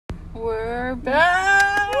We're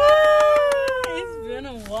back! It's been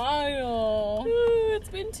a while. It's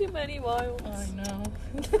been too many whiles. I know.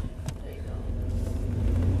 There you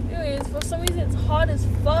go. Anyways, for some reason it's hot as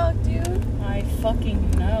fuck, dude. I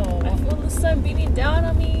fucking know. I feel the sun beating down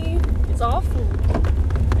on me. It's awful.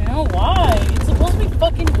 You know why? It's supposed to be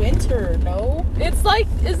fucking winter, no? It's like,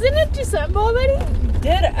 isn't it December already?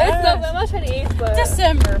 Dead It's ass. November 28th, but...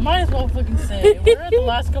 December. Might as well fucking say. We're at the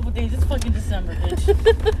last couple days. It's fucking December, bitch.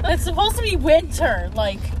 It's supposed to be winter.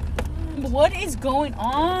 Like, what is going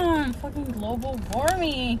on? Fucking global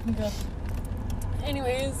warming.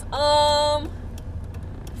 Anyways,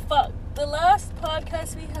 fuck. The last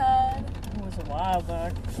podcast we had It was a while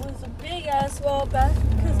back. was a big ass while back.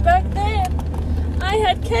 Because back then, I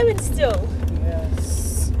had Kevin still.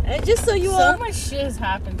 Yes. And just so you So all... much shit has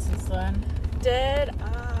happened since then. Dead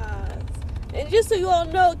ass. And just so you all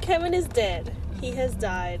know, Kevin is dead. He has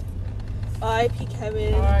died. R.I.P.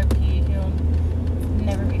 Kevin. R.I.P. He'll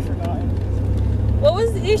never be forgotten. What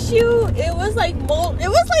was the issue? It was like it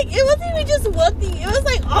wasn't even just one thing. It was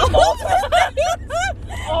like all of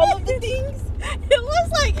the All of the things? It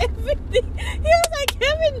was like everything. He was like,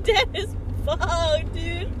 Kevin dead as fuck,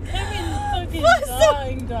 dude. Kevin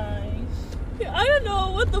fucking dying. I don't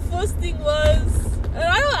know what the first thing was. And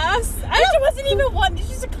It wasn't even one. It's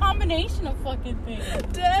just a combination of fucking things.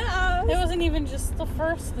 Dead ass. It wasn't even just the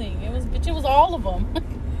first thing. It was all of them.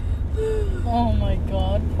 Oh my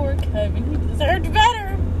god, poor Kevin. He deserved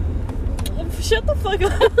better. Shut the fuck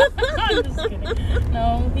up. I'm just kidding.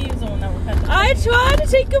 No, he was the one that had to. I tried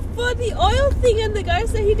to take him for the oil thing, and the guy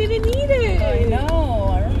said he didn't need it. I know.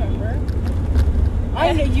 I remember.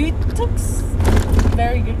 I know you took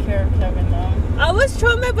very good care of Kevin, though. I was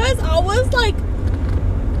trying my best. I was like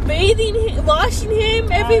bathing him, washing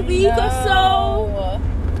him every week or so.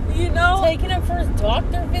 You know, Taking him for his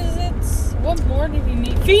doctor visits. What more did he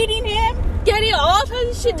need? Feeding him? getting all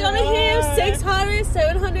kinds of shit done to him. $600,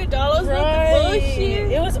 $700 worth of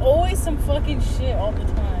bullshit. It was always some fucking shit all the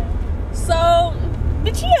time. So,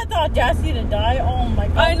 Did she have the audacity to die? Oh my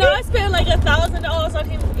god. I know I spent like $1,000 on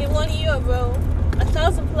him in 1 year, bro.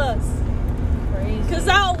 1,000 plus. Crazy. Cause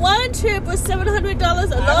that one trip was $700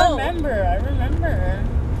 alone. I remember.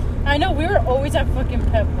 I know we were always at fucking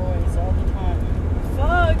Pep Boys all the time.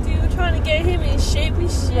 Fuck, dude, trying to get him in shape and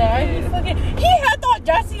shit. Yeah, he had the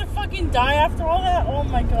audacity to fucking die after all that. Oh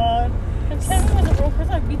my god. If Kevin was a real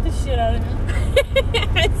person, I'd beat the shit out of him.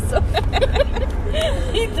 I swear.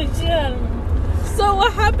 Beat the shit out of him. So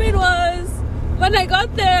what happened was, when I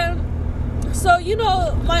got there, so you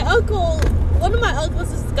know, one of my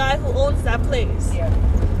uncles is this guy who owns that place. Yeah.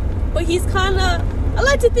 But he's kind of, I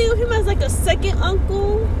like to think of him as like a second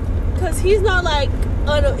uncle, because he's not like,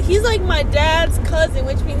 he's like my dad's cousin,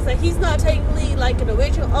 which means that he's not technically like an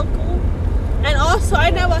original uncle. And also, I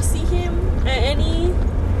never see him at any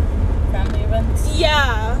Family events.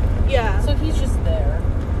 Yeah. So he's just there.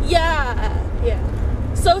 Yeah.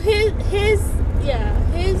 So his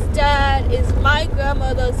dad is my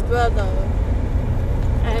grandmother's brother,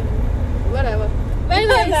 and whatever. But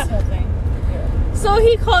anyways, that whole thing. Yeah. so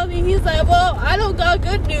he called me. He's like, "Well, I don't got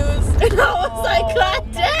good news," and I was like,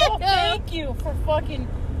 "God damn!" Thank you for fucking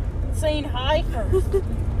saying hi first.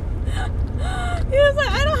 He was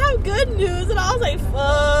like, "I don't have good news," and I was like,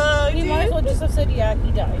 "Fuck." You might as well just have said, "Yeah,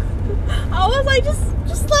 he died." I was like, just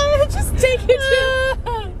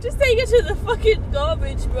take it to the fucking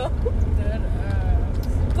garbage, bro.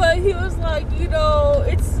 But he was like, you know,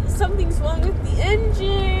 something's wrong with the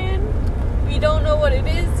engine. We don't know what it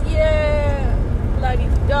is yet.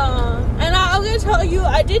 La-di-da. And I'm gonna tell you,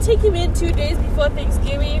 I did take him in 2 days before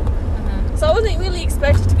Thanksgiving, so I wasn't really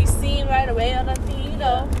expected to be seen right away or nothing, you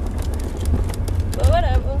know. But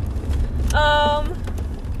whatever.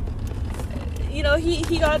 You know,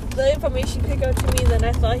 he got the information quicker to me than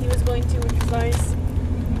I thought he was going to, which was nice.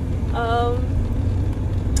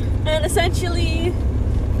 And essentially,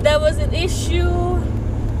 there was an issue.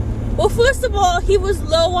 Well, first of all, he was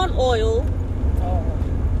low on oil. Oh.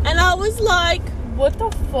 And I was like, What the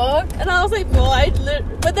fuck? and I was like, bro,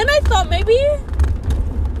 but then I thought maybe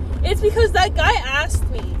it's because that guy asked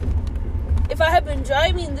me if I had been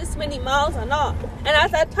driving this many miles or not. And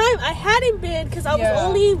at that time, I hadn't been, because I was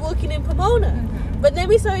only working in Pomona. But then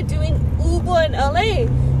we started doing Uber in LA.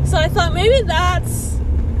 So I thought maybe that's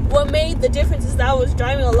what made the difference, is that I was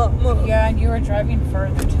driving a lot more. Yeah, and you were driving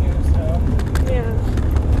further too, so. Yeah.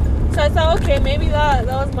 So I thought, okay, maybe that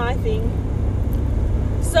was my thing.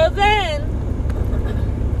 So then,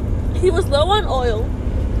 he was low on oil.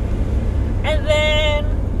 And then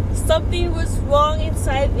something was wrong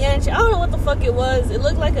inside the engine. I don't know what the fuck it was. It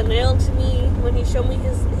looked like a nail to me when he showed me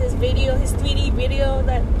his video, his 3D video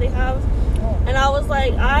that they have. And I was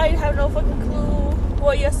like, I have no fucking clue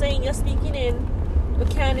what you're saying. You're speaking in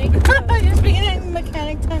mechanic. You're speaking in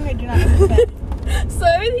mechanic tongue. I do not understand. So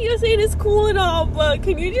everything you're saying is cool and all, but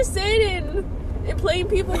can you just say it in plain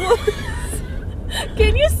people voice?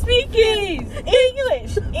 Can you speak in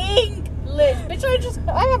English? English. Bitch,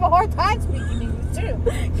 I have a hard time speaking English too.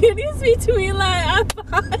 Can you speak to me like I'm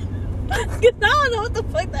fine? Because I don't know what the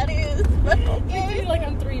fuck that is. But Speak to me like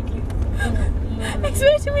I'm 3, please.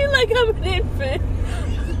 explain to me like I'm an infant.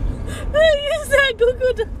 Use that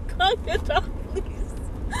Google Doc, please.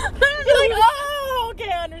 You're like, oh,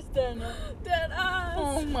 okay, I understand. That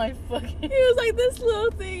Oh my fucking. He was like this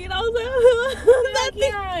little thing, and I was like, that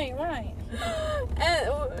thing. Right.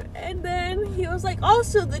 And then he was like,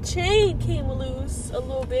 also the chain came loose a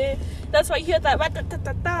little bit. That's why you hear that.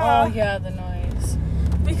 Oh yeah, the noise.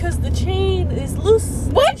 Because the chain is loose.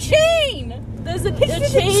 What chain? There's a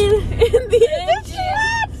chain in the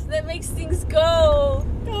engine that makes things go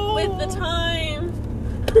with the time.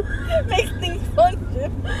 It makes things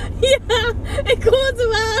function. Yeah, it goes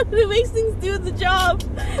around. It makes things do the job.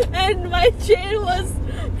 And my chain was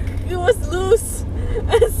loose,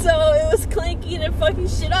 and so it was clanking and fucking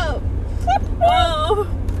shit up. Oh,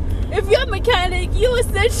 if you're a mechanic, you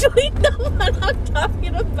essentially know what I'm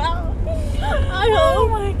talking about. Oh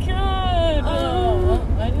my god.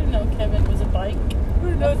 I didn't know Kevin was a bike.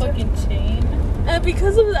 A fucking chain. And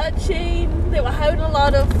because of that chain, they were having a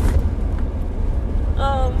lot of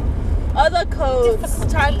other codes,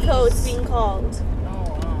 time codes being called. Oh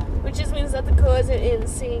wow. Which just means that the codes are in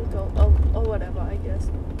sync or whatever, I guess.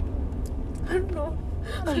 I don't know.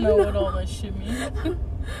 I don't know what all that shit means.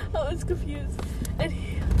 I was confused. And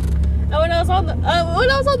when I was on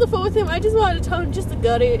the phone with him, I just wanted to tell him just to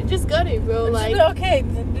gut it, bro. Like, okay,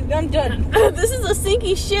 I'm done. This is a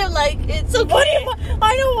sinky shit. Like, it's okay.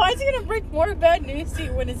 I know. Why is he gonna bring more bad news to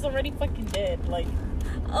you when it's already fucking dead? Like,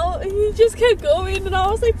 oh, he just kept going, and I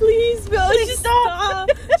was like, please, bro, just stop.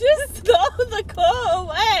 Just stop the call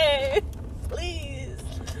away, please.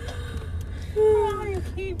 oh, you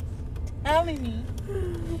keep telling me.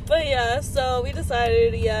 But yeah, so we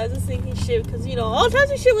decided, it's a sinking ship because, you know, all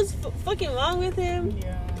types of shit was fucking wrong with him.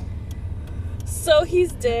 Yeah. So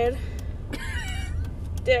he's dead.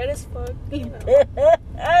 Dead as fuck. You know. Dead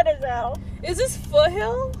as hell. Is this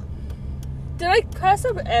foothill? Did I press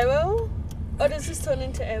up arrow? Or does this turn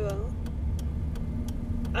into arrow?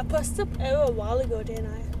 I pressed up arrow a while ago, didn't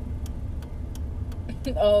I?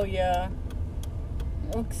 Oh, yeah.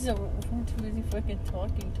 Oh, because we're too busy fucking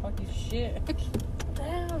talking shit.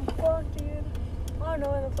 Damn, fuck, dude. I don't know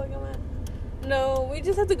where the fuck I'm at. No, we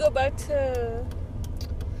just have to go back to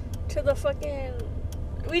the fucking...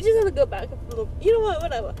 We just have to go back a little... You know what?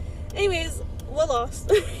 Whatever. Anyways, we're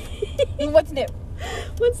lost. What's new?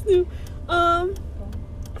 What's new? Can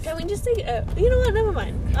we just take... you know what? Never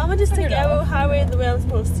mind. I'm gonna just take Arrow Highway the way I'm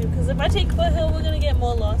supposed to. Because if I take Foothill, we're gonna get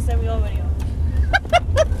more lost than we already are.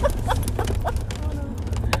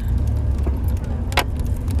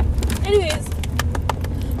 Anyways,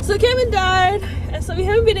 so Kevin died, and so we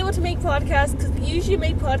haven't been able to make podcasts because we usually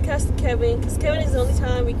make podcasts with Kevin because Kevin is the only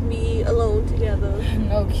time we can be alone together.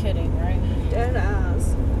 No kidding, right? Dead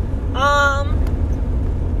ass.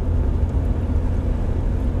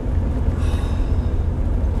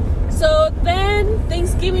 So then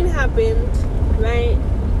Thanksgiving happened, right?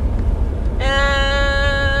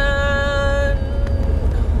 And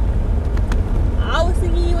I was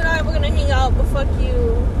thinking you and I were gonna hang out, but fuck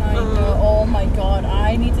you. I know. Oh my god.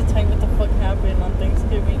 I need to tell you what the fuck happened on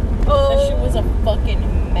Thanksgiving. Oh. That shit was a fucking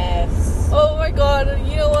mess. Oh my god.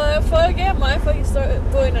 You know what? Forget my fucking story.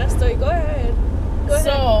 Going that story. Go ahead.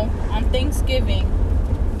 So, on Thanksgiving,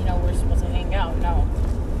 you know, we're supposed to hang out. No.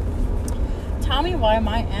 Tell me why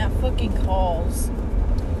my aunt fucking calls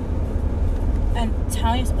and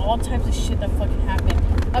telling us all types of shit that fucking happened.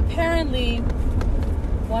 Apparently,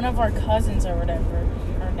 one of our cousins or whatever,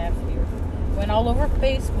 her nephew, went all over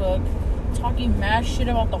Facebook talking mad shit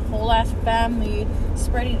about the whole ass family,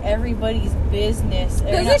 spreading everybody's business.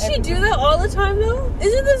 Doesn't she do that all the time though?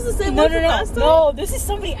 Isn't this the same one from last time? No, this is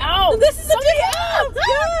somebody else. This is somebody else.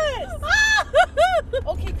 Yes.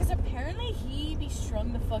 Okay, because apparently he be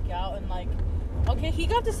strung the fuck out and like, okay, he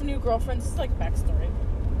got this new girlfriend. This is like backstory.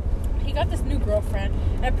 He got this new girlfriend,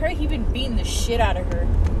 and apparently he been beating the shit out of her.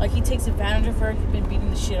 Like, he takes advantage of her. He's been beating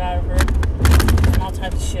the shit out of her and all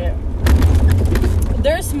types of shit.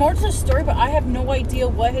 there's more to the story, but I have no idea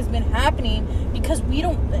what has been happening because we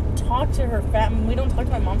don't talk to her family. We don't talk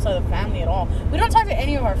to my mom's side of the family at all. We don't talk to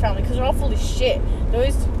any of our family because they're all full of shit. They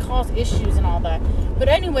always cause issues and all that. But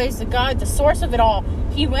anyways, the source of it all,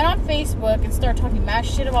 he went on Facebook and started talking mad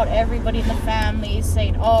shit about everybody in the family,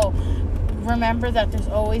 saying, oh, remember that there's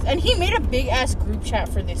always... And he made a big-ass group chat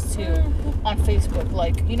for this, too, on Facebook.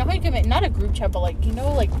 Like, you know how you can make... Not a group chat, but, like, you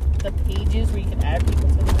know, like, the pages where you can add people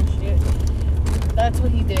to them and shit? That's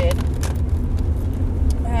what he did.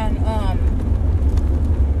 And,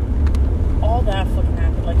 all that fucking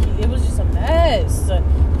happened. Like, it was just a mess.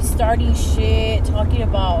 He's starting shit, talking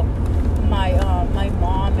about my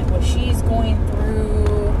mom and what she's going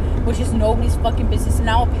through, which is nobody's fucking business.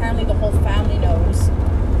 Now, apparently, the whole family knows.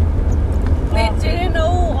 They didn't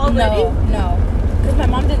know already? No. Because my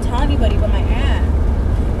mom didn't tell anybody but my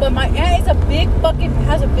aunt. But my aunt is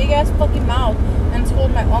has a big ass fucking mouth and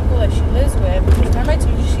told my uncle that she lives with. Because remember I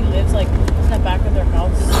told you she lives like in the back of their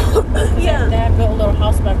house? Yeah. They had built a little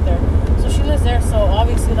house back there. So she lives there. So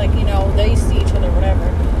obviously, like, you know, they see each other,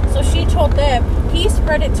 whatever. So she told them. He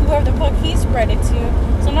spread it to whoever the fuck he spread it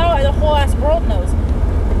to. So now the whole ass world knows.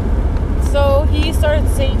 So he started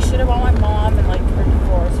saying shit about my mom and like her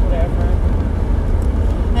divorce, whatever.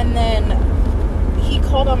 And then he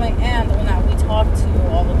called on my aunt, the one that we talk to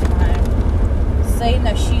all the time, saying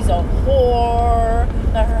that she's a whore,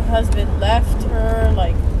 that her husband left her,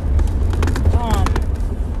 like,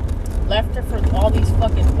 left her for all these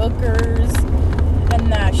fucking hookers,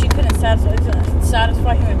 and that she couldn't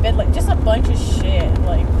satisfy him in bed, like, just a bunch of shit.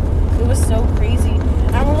 Like, it was so crazy.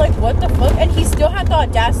 And we're like, what the fuck? And he still had the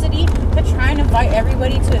audacity to try and invite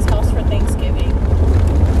everybody to his house for Thanksgiving.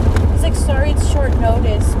 He's like, sorry, it's short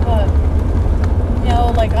notice, but, you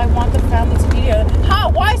know, like, I want the family to be together. How?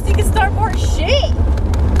 Why? So you can start more shit?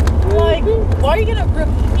 Like, why are you gonna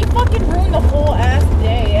he fucking ruined the whole ass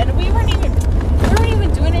day, and we weren't even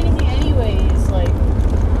doing anything anyways, like,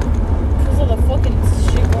 because of the fucking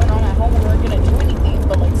shit going on at home. We weren't gonna do anything,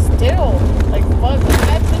 but, like, still, like, fuck,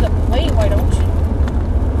 add to the plate, why don't you?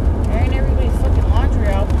 Carrying everybody's fucking laundry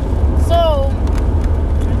out. So,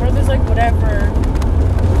 my brother's like, whatever.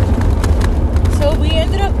 So we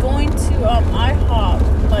ended up going to IHOP.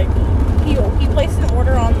 Like, he placed an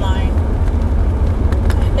order online.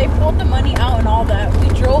 They pulled the money out and all that. We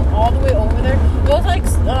drove all the way over there. It was like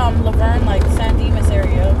Laverne, like San Dimas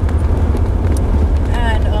area.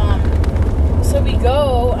 And so we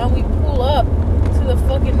go and we pull up to the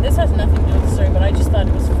fucking... This has nothing to do with the story, but I just thought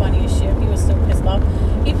it was funny as shit. He was so pissed off.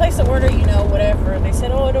 He placed the order, you know, whatever. They said,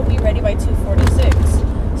 oh, it'll be ready by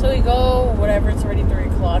 2:46. So we go, whatever, it's already 3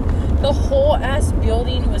 o'clock. The whole ass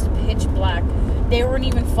building was pitch black. They weren't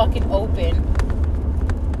even fucking open.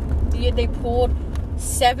 They pulled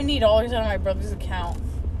 $70 out of my brother's account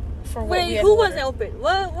for what we had who ordered. was open?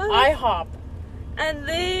 What? IHOP. And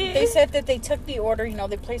they said that they took the order, you know,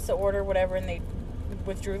 they placed the order, whatever, and they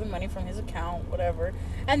withdrew the money from his account, whatever.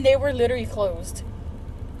 And they were literally closed.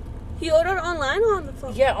 He ordered online or on the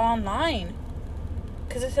phone? Yeah, online.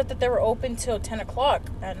 Because it said that they were open till 10 o'clock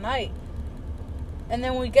at night. And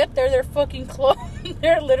then when we get there, they're fucking closed.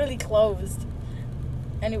 They're literally closed.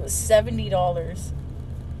 And it was $70.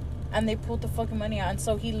 And they pulled the fucking money out. And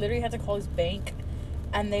so he literally had to call his bank.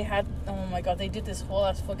 And they had, oh my god, they did this whole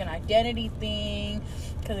ass fucking identity thing.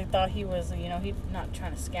 Because they thought he was, you know, he's not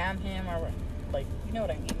trying to scam him. Or, like, you know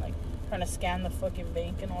what I mean? Like, trying to scam the fucking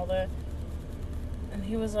bank and all that. And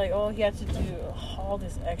he was like, oh, he had to do all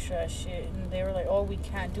this extra ass shit. And they were like, oh, we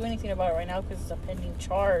can't do anything about it right now because it's a pending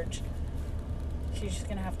charge. She's just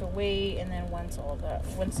gonna have to wait. And then once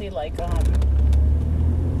they like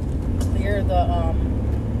clear the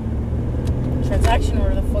transaction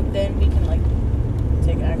or the fuck, then we can like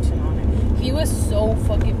take action on it. He was so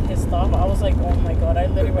fucking pissed off. I was like, oh my god, I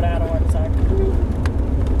literally would have had a heart attack.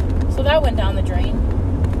 So that went down the drain.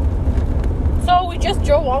 So we just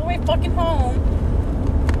drove all the way fucking home.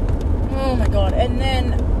 Oh my god. And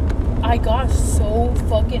then I got so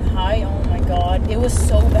fucking high. Oh my god. It was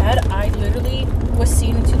so bad. I literally was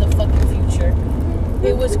seeing into the fucking future.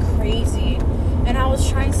 It was crazy. And I was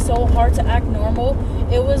trying so hard to act normal.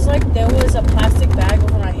 It was like there was a plastic bag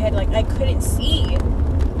over my head. Like, I couldn't see.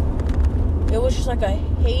 It was just like a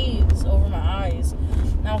haze over my eyes.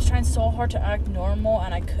 And I was trying so hard to act normal,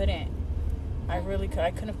 and I couldn't. I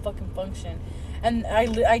couldn't fucking function. And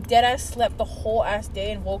I dead-ass slept the whole ass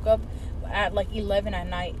day and woke up at like 11 at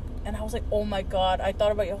night. And I was like, oh my god. I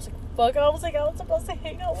thought about it. I was like, fuck. I was supposed to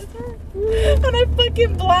hang out with her. And I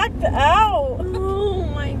fucking blacked out. Oh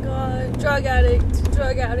my god. Drug addict.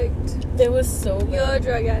 It was so bad. You're a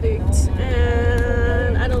drug addict.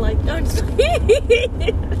 And I don't like... I'm just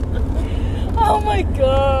kidding. Oh my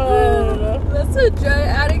god. That's a drug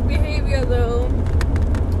addict behavior, though.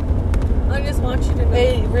 I just want you to know.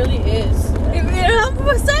 It really is.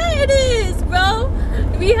 100% it is, bro.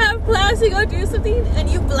 We have plans to go do something and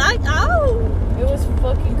you black out. It was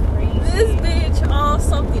fucking crazy. This bitch on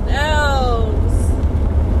something else.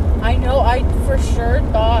 I know, I for sure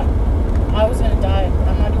thought I was gonna die.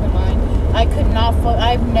 I'm not even lying. I could not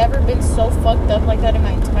I've never been so fucked up like that in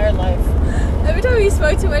my entire life. Every time you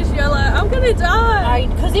spoke too much, you're like, I'm gonna die.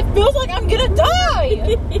 Because it feels like I'm gonna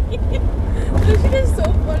die. That shit is so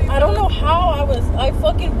funny. I don't know how I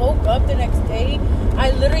fucking woke up the next day.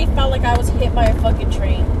 I literally felt like I was hit by a fucking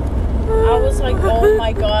train. I was like, oh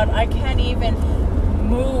my god, I can't even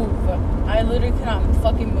move. I literally cannot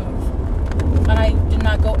fucking move. And I did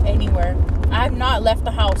not go anywhere. I have not left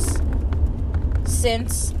the house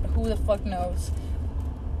since who the fuck knows.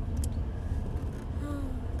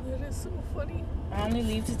 That is so funny. I only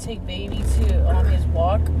leave to take baby to on his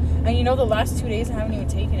walk. And you know, the last 2 days I haven't even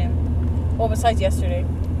taken him. Well, besides yesterday.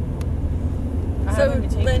 I So haven't even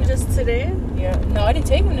taken then him. just today? Yeah. No, I didn't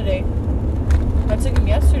take him today. I took him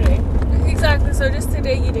yesterday. Exactly. So just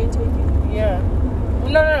today you didn't take it? Yeah.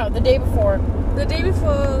 Well, no. The day before. The day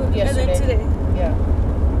before Yesterday. and then today? Yeah.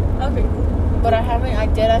 Okay. But I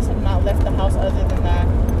deadass have not left the house other than that.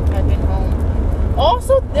 I've been home.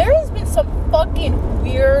 Also, there has been some fucking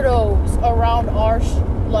weirdos around our,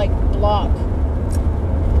 block.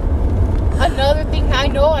 Another thing, I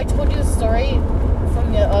know I told you the story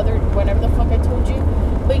from whenever the fuck I told you.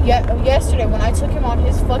 But yesterday, when I took him on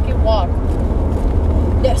his fucking walk.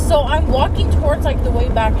 Yeah, so I'm walking towards, the way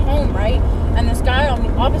back home, right? And this guy on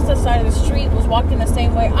the opposite side of the street was walking the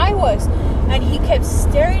same way I was. And he kept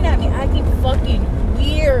staring at me, acting fucking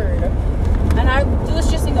weird. And I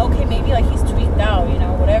was just thinking, okay, maybe, he's tweaked out,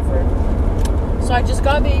 whatever. So I just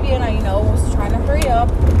got baby and I, was trying to hurry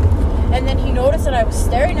up. And then he noticed that I was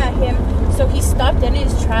staring at him. So he stopped in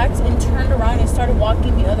his tracks and turned around and started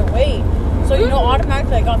walking the other way. So,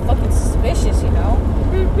 automatically I got fucking suspicious,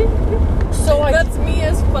 So That's me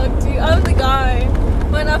as fuck, dude. I'm the guy.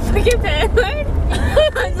 When I'm fucking paranoid,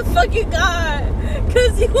 I'm the fucking guy.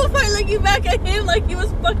 Because you were probably looking back at him like he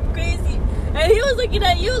was fucking crazy. And he was looking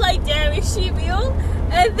at you like, damn, is she real?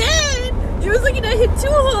 And then you was looking at him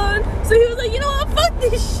too hard. So he was like, you know what? Fuck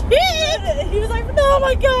this shit. He was like, no, oh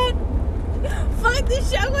my god. Fuck this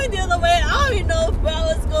shit. I'm going the other way. I don't even know where I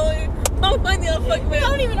was going. I'm going the other fucking way. I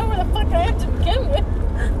don't even know where the fuck I am to begin with.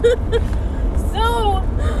 So,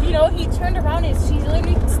 he turned around and he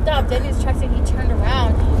literally stopped in his tracks and he turned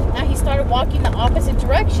around and he started walking the opposite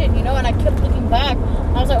direction, and I kept looking back.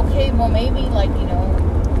 I was like, okay, well, maybe,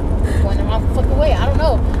 going the wrong fucking way. I don't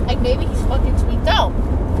know. Maybe he's fucking tweaked out.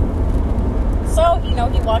 So, he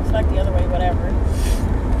walks back the other way, whatever.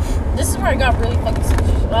 This is where I got really fucking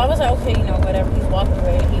suspicious. I was like, okay, whatever. He's walking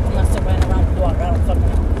away. He must have ran around the block. I don't fucking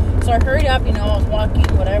know. So I hurried up, I was walking,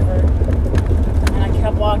 whatever. And I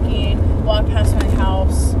kept walking, walked past my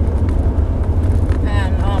house.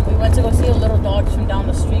 And we went to go see the little dogs from down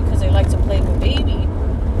the street because they like to play with baby.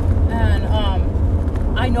 And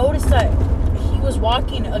I noticed that he was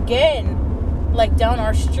walking again, down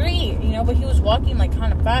our street, but he was walking,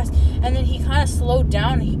 kind of fast. And then he kind of slowed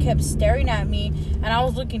down and he kept staring at me. And I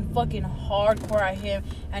was looking fucking hardcore at him.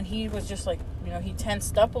 And he was just he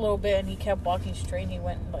tensed up a little bit and he kept walking straight and he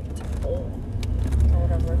went, to the hole or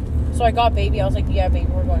whatever. So I got baby. I was like, yeah, baby,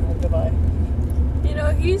 we're going home. Goodbye.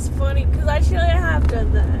 He's funny because actually I have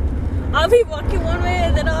done that. I'll be walking one way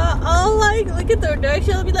and then I'll look at the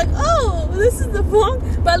direction. I'll be like, oh, this is the wrong.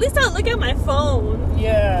 But at least I'll look at my phone.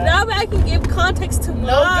 Yeah. Now I can give context to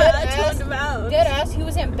why I turned around. Dead ass. He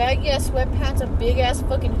was in baggy ass sweatpants, a big ass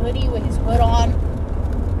fucking hoodie with his hood on.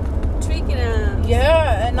 Tweaking ass.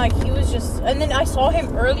 Yeah, and he was just. And then I saw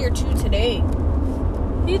him earlier too today.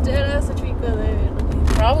 He dead ass a Trico then.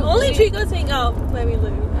 Probably. Only Tricos hang out where we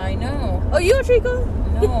live. I know. Oh, you a Trico?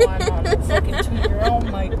 No, I'm not a fucking tweaker. Oh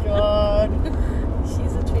my god.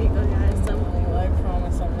 She's a Trico, guys. No, I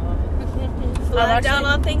promise I'm not. Flat down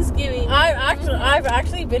on Thanksgiving. I've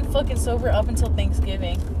actually been fucking sober up until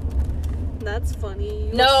Thanksgiving. That's funny.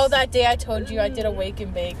 No, that day I told you I did a wake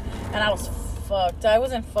and bake and I was fucked. I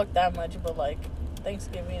wasn't fucked that much, but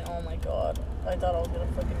Thanksgiving, oh my god. I thought I was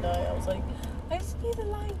gonna fucking die. I was like, I just need a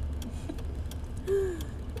light.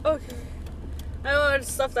 Okay. I know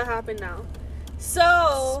stuff that happened now.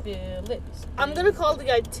 So, Spill it. I'm gonna call the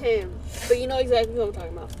guy Tim, but you know exactly who I'm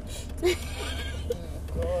talking about. Oh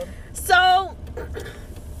god. So,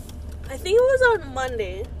 I think it was on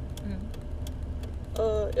Monday.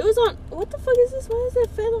 It was on. What the fuck is this? Why is that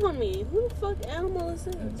feather on me? Who the fuck animal is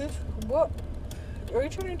this? Bitch, what? Are you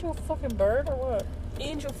turning into a fucking bird or what?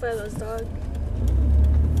 Angel feathers, dog.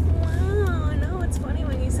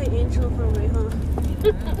 say angel for me, huh?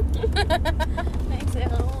 Thanks,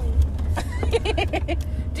 Emily.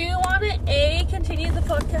 Do you want to A, continue the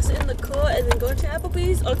podcast in the car and then go to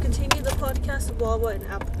Applebee's, or continue the podcast while we're in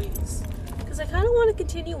Applebee's? Because I kind of want to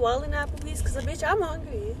continue while in Applebee's because, bitch, I'm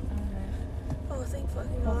hungry. Oh, thank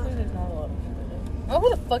fucking God. Hopefully there's not a lot of people there. Who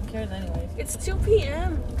the fuck cares anyways? It's 2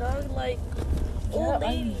 p.m., dog. Like, old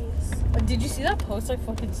ladies. Did you see that post I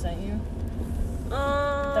fucking sent you?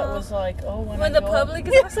 That was like, oh, when the public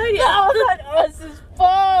is outside, yeah. That was like us as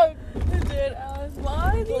fuck. Dude,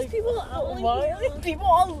 why are these people lying? Why are these people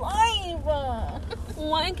alive?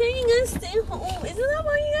 Why can't you guys stay home? Isn't that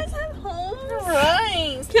why you guys have homes?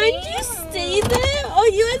 Right. Can't you stay there? Are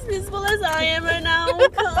you as miserable as I am right now?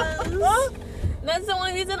 Because that's the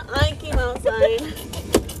only reason I came outside.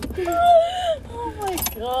 Oh my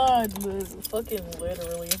God, Liz. Fucking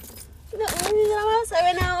literally. The only reason I'm outside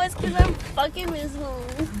right now is because I'm fucking miserable.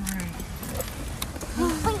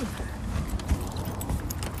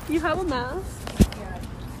 You have a mask? Yeah.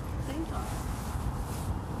 Thank God.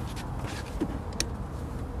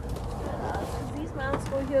 These masks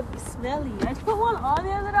over here be smelly. I put one on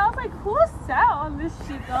the other day. I was like, who sat on this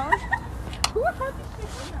shit, dog? Who had this shit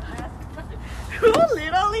in their mask? Who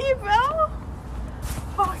literally, bro?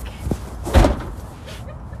 Fuck.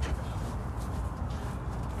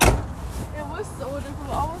 It was so difficult.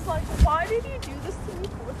 I was like, why did you do this to me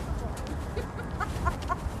first of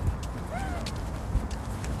all?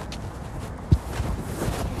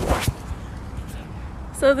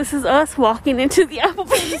 So this is us walking into the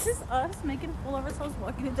Applebee's. This is us making a fool of ourselves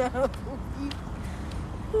walking into Applebee's.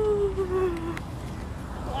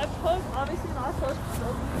 I post obviously not social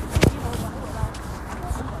media, you know, whatever.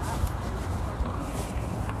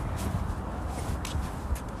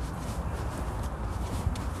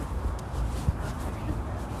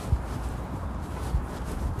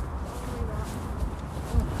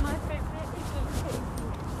 My favorite is the cake.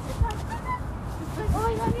 Oh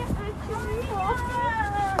my God, you're actually walking.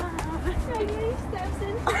 My little steps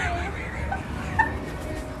in here.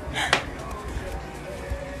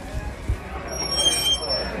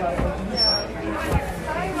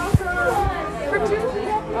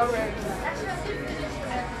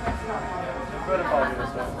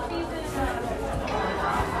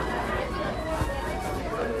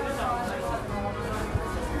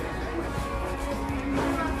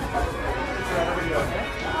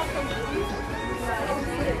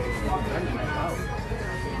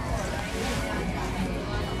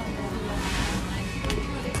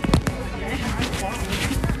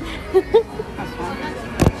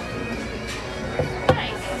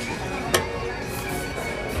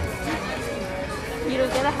 You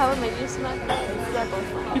don't gotta have a menu snack. They're both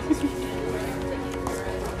fine.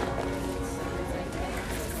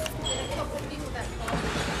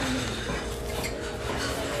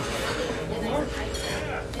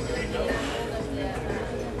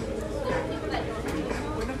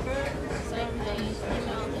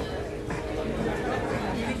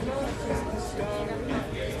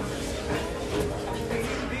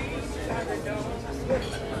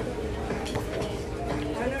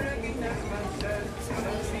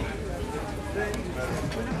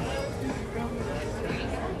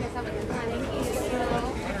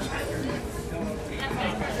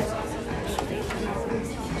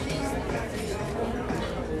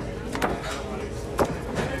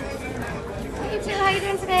 How are you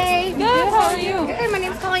doing today? Good, how are you? Good, my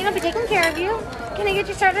name's Colleen. I'll be taking care of you. Can I get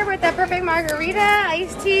you started with a perfect margarita,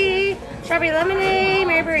 iced tea, strawberry lemonade,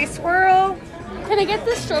 Maryberry swirl? Can I get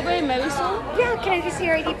the strawberry Mary Soul? Yeah, can I just see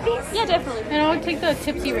your ID, please? Yeah, definitely. And I'll take the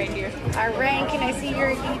tipsy reindeer. All right, can I see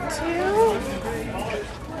your ID too?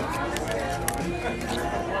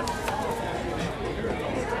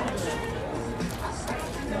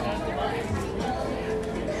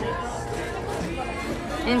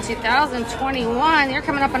 In 2021, you're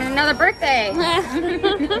coming up on another birthday.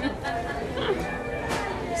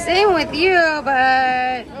 Same with you,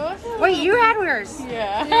 but wait, you had yours.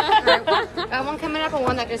 Yeah. Right, got one coming up and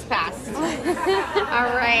one that just passed.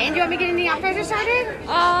 All right, and do you want me to get any appetizer started?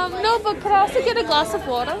 No, but could I also get a glass of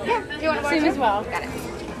water? Yeah. Do you want water Same too? as well. Got it.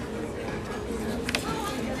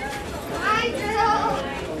 Hi,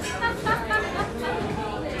 Jill.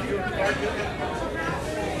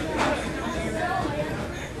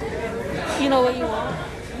 You know what you want?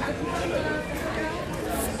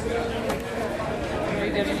 Are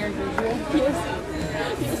you doing your usual? Yes.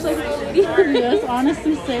 It's like Yes,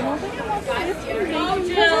 honestly, same. Oh,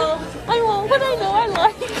 Jill. I won't, but I know I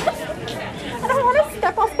like it. I don't want to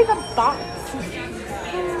step off the box.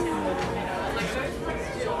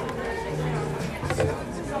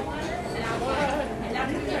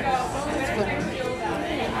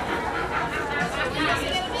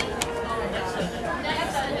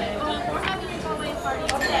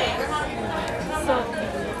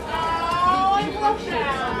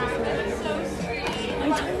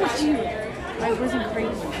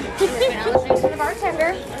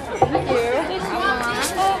 Thank you.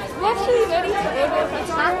 We're actually ready to order.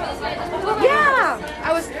 Yeah. I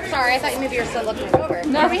was sorry. I thought maybe you were still looking it over.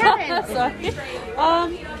 No, we haven't. Sorry.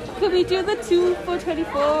 Could we do the 2 for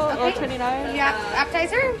 24 or 29? Yeah.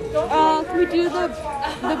 Appetizer? Can we do the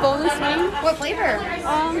boneless wing? What flavor?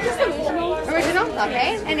 Just original. Original?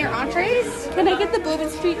 Okay. And your entrees? Can I get the Bourbon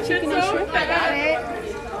Street chicken and shrimp? I got it.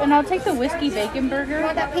 And I'll take the whiskey bacon You burger.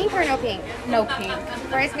 want that pink or no pink? No pink.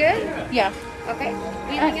 Fries good? Yeah. Okay.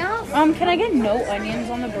 Anything else? Can I get no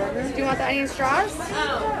onions on the burger? Do you want the onion straws?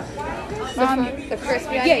 The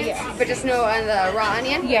crispy onions? yeah. But just no on the raw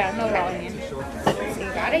onion? Yeah, no raw onion.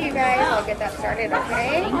 You got it, you guys. I'll get that started,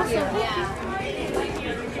 okay? Thank you.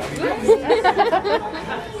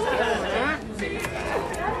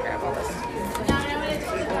 Grab all this.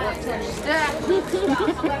 That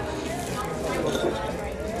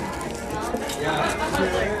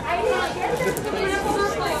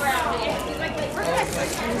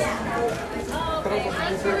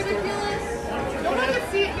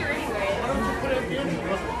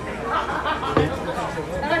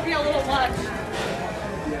might be a little much.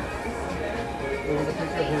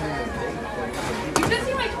 You just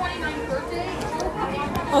see my 29th birthday?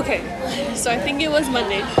 Okay, so I think it was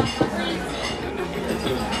Monday.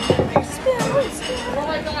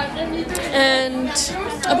 And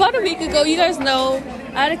about a week ago, you guys know,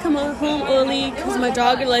 I had to come home early because my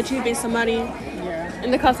dog allegedly bit somebody.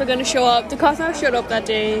 And the cops were going to show up. The cops never showed up that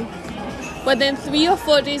day. But then 3 or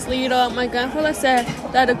 4 days later, my grandfather said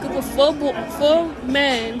that a group of four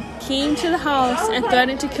men came to the house and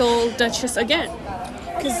threatened to kill Duchess again.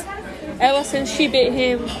 Because ever since she bit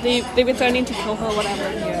him, they've been threatening to kill her, whatever.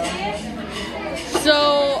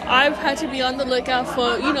 So I've had to be on the lookout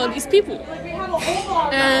for, these people.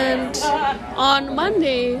 And on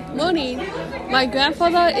Monday morning, my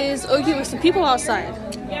grandfather is arguing with some people outside.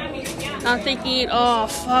 I'm thinking, oh,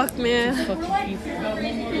 fuck, man.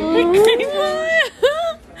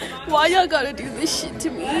 Why y'all gotta do this shit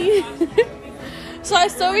to me? So I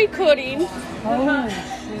started recording.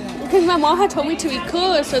 Because my mom had told me to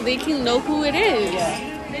record so they can know who it is.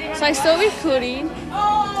 So I started recording.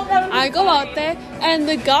 I go out there, and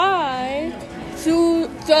the guy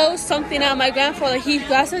throws something at my grandfather. He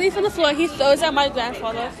grabs something from the floor, he throws at my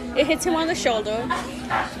grandfather. It hits him on the shoulder.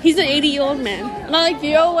 He's an 80-year-old man. And I'm like,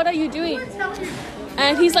 yo, what are you doing?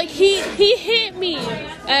 And he's like, he hit me.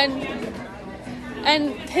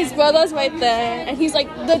 And his brother's right there. And he's like,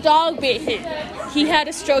 the dog bit him. He had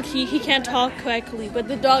a stroke. He can't talk correctly, but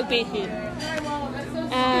the dog bit him.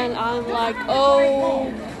 And I'm like,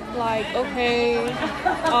 oh, okay.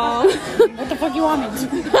 What the fuck you want me to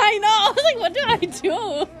do? I know. I was like, what do I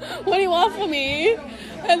do? What do you want from me?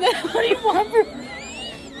 And then, what do you want from me?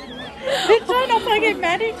 Bitch, I don't fucking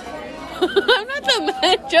matter. I'm not the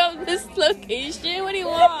manager of this location. What do you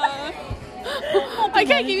want? I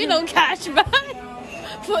can't give you no cash back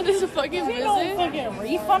for this fucking visit. No fucking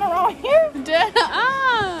refund around here? Dead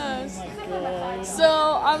ass. Oh my God.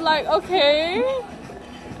 So I'm like, okay.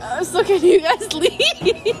 So can you guys leave?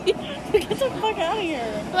 Get the fuck out of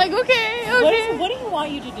here. Like, okay. What do you want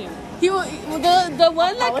you to do? The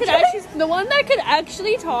one that could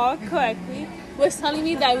actually talk correctly was telling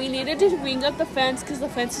me that we needed to ring up the fence because the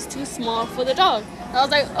fence is too small for the dog. I was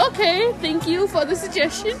like, okay, thank you for the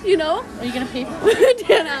suggestion, Are you gonna pay for it?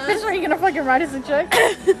 That's Are you gonna fucking write us a check?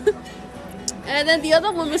 And then the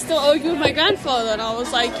other one was still arguing with my grandfather, and I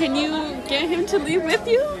was like, can you get him to leave with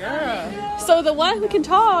you? Yeah. So the one who can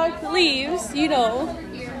talk leaves, The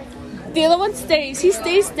other one stays. He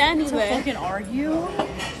stays standing To there. fucking argue?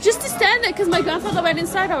 Just to stand there because my grandfather went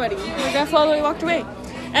inside already. My grandfather already walked away.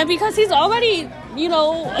 And because he's already, in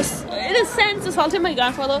a sense, assaulted my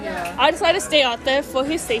grandfather, I decided to stay out there for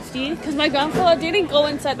his safety because my grandfather didn't go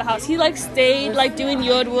inside the house. He, stayed, doing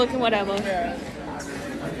yard work and whatever. Yeah.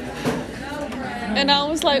 And I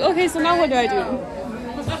was like, okay, so now what do I do?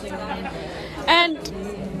 And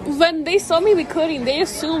when they saw me recording, they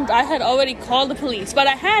assumed I had already called the police, but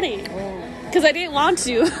I hadn't because I didn't want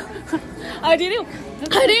to. I didn't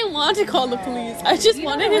want to call the police. I just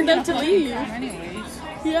wanted them to leave.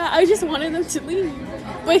 Yeah, I just wanted them to leave.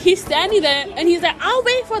 But he's standing there and he's like, I'll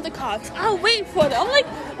wait for the cops. I'll wait for them. I'm like,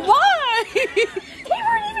 why? They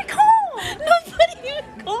weren't even called. Nobody even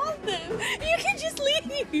called them. You can just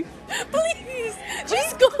leave. Please,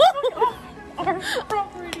 just go. Our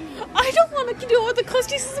property. I don't want to deal with the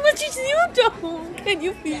custody as much as you don't. Can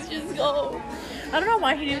you please just go? I don't know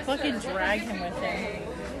why he didn't fucking drag him with him.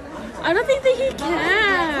 I don't think that he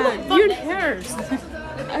can. Who cares?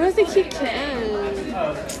 I don't think he can.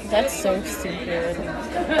 That's so stupid.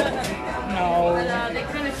 No.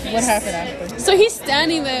 What happened after? So he's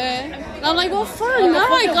standing there And I'm like, well, fuck, now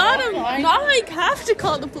I got him. Now I have to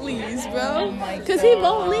call the police, bro. Because he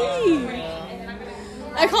won't leave.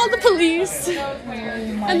 I called the police.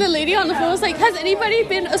 And the lady on the phone was like, has anybody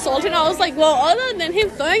been assaulted? I was like, well, other than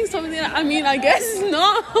him throwing something, I mean, I guess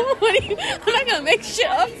not. I'm not going to make shit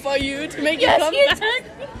up for you to make you come back.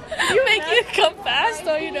 You make you come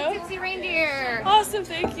faster, you know. Dixie reindeer. Awesome,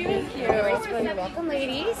 thank you. Thank you. You're welcome,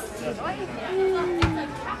 ladies.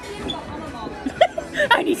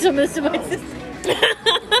 I need some of this in my system.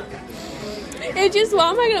 It's just, why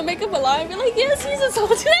am I gonna make up a lie and be like, yes, he's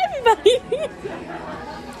assaulted everybody?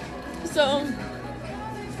 So,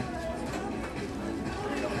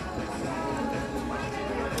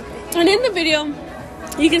 and in the video,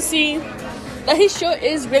 you can see that his shirt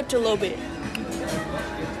is ripped a little bit.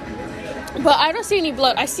 But I don't see any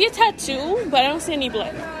blood. I see a tattoo, but I don't see any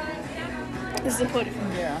blood. This is important.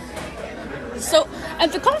 Yeah. So,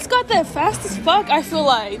 and the cops got there fast as fuck, I feel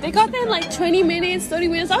like. They got there in like 20 minutes, 30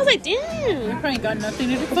 minutes. I was like, damn. You probably got nothing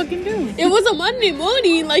to fucking do. It was a Monday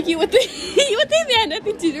morning, like you would think they had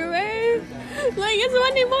nothing to do, right? Like, it's a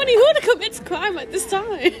Monday morning. Who would commit crime at this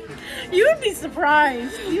time? You would be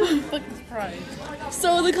surprised. You would be fucking surprised.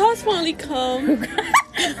 So the cops finally come.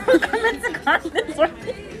 Who commits a crime this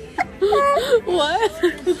early? What?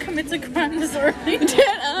 Who commits a crime this early?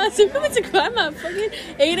 Dead who commits a crime at fucking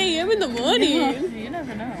 8 a.m. in the morning? You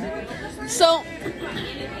never know. So,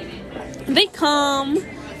 they come,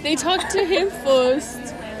 they talk to him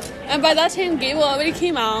first, and by that time Gable already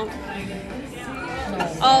came out.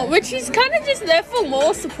 Which he's kind of just there for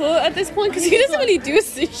moral support at this point, because he doesn't really do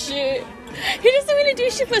this shit. He doesn't really do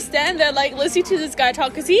shit but stand there, like, listening to this guy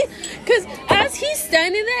talk, because as he's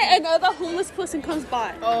standing there, another homeless person comes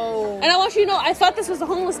by. Oh. And I want you to know, I thought this was a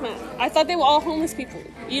homeless man. I thought they were all homeless people,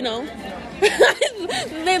 you know?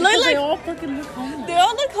 They look like... They all fucking look homeless. They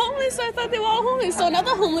all look homeless, so I thought they were all homeless. So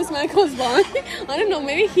another homeless man comes by. I don't know,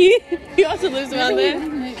 maybe he also lives around there.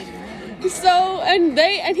 So, and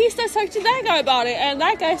he starts talking to that guy about it, and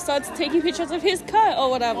that guy starts taking pictures of his cut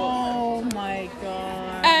or whatever. Oh my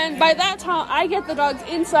god. And by that time, I get the dogs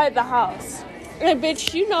inside the house. And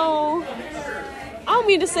bitch, you know, I don't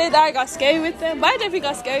mean to say that I got scary with them, but I definitely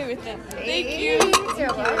got scary with them. Thank you.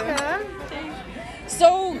 You're welcome.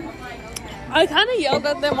 So, I kind of yelled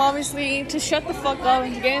at them, obviously, to shut the fuck up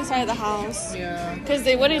and to get inside the house. Yeah. Because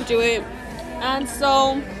they wouldn't do it. And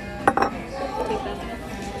so...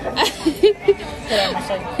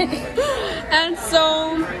 and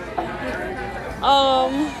so...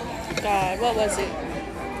 God, what was it?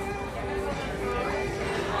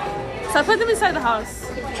 So I put them inside the house.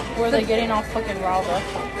 Were they getting all fucking riled up?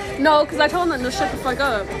 No, because I told them to shut the fuck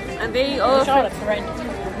up. And they... You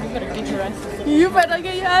better get your ass. You better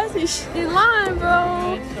get your ass in line,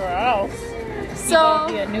 bro. Or else. So...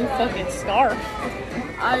 Be a new fucking scarf.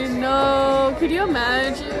 I know. Could you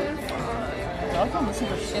imagine? I was gonna listen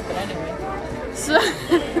to shit, but anyway. So,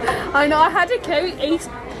 I know. I had to carry Ace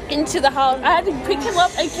into the house. I had to pick him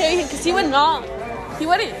up and carry him because he would not. He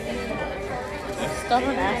wouldn't.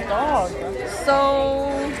 Stubborn ass dog. So,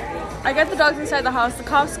 I got the dogs inside the house. The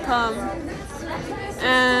cops come.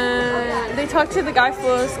 And they talk to the guy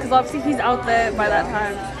first because obviously he's out there by that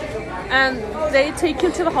time. And they take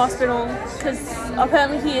him to the hospital because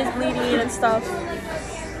apparently he is bleeding and stuff.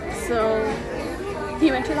 So, he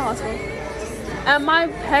went to the hospital. And my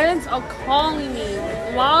parents are calling me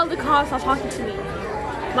while the cops are talking to me.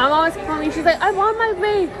 My mom is calling me. She's like, I'm on my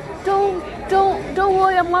way. Don't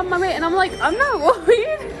worry, I'm on my way. And I'm like, I'm not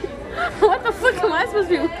worried. What the fuck am I supposed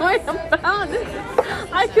to be worried about?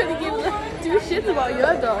 I couldn't give two shits about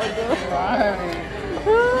your dog, bro. Right.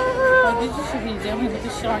 Like, you should be dealing with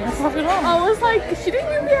this shit on your fucking own. I was like,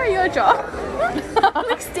 shouldn't you be at your job?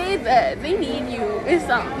 Like, stay there. They need you. It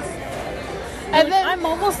sounds. And then I'm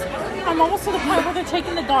almost to the point where they're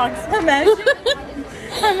taking the dogs. Imagine.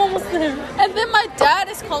 I'm almost there. And then my dad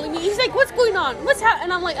is calling me. He's like, what's going on? What's happening?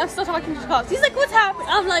 And I'm like, I'm still talking to the cops. He's like, what's happening?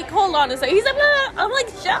 I'm like, hold on a second. He's like, blah, blah. I'm like,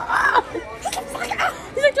 shut up.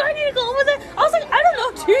 He's like, do I need to go over there? I was like, I don't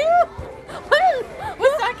know, do you?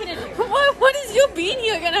 What's that gonna do? What is you being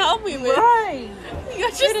here gonna help me with? Right. You're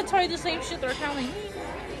just gonna tell you the same shit they're telling me.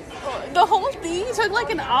 The whole thing took like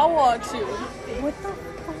an hour or two. What the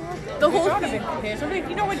fuck? The whole thing.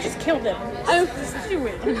 You know what? Just kill them. Just do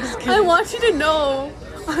it. I want you to know.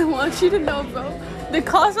 I want you to know, bro. The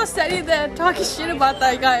cops were standing there talking shit about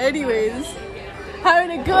that guy anyways.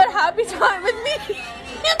 Having a good, happy time with me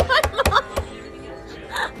and my mom.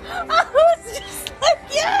 I was just like,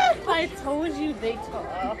 yeah. I told you they talk.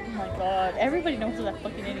 Oh my god. Everybody knows who that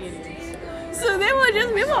fucking idiot is. So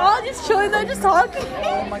we were all just chilling there, just talking.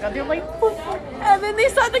 Oh my god. They're like, and then they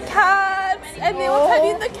saw the cats. and they were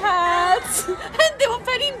petting the cats, and they were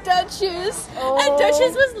petting Duchess, and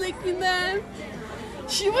Duchess was licking them.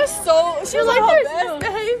 She was on her best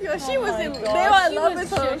behavior. She was in. They were in love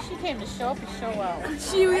with her. She came to show up and show out.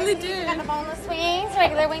 She really did. Got the boneless wings,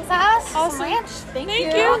 regular wing sauce, Awesome. some ranch. Thank you.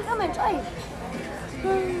 Welcome, enjoy.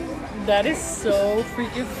 That is so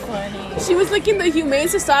freaking funny. She was licking the Humane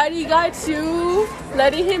Society guy too,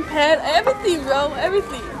 letting him pet everything, bro,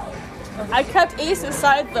 everything. I kept Ace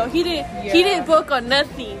inside though. He didn't book on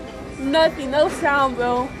nothing, no sound,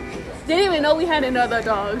 bro. Didn't even know we had another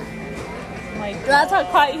dog. My God. That's how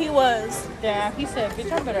quiet he was. Damn, he said,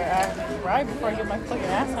 bitch, I better act right before I get my fucking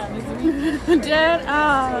ass handed. Dead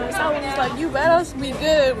ass. I was like, you better be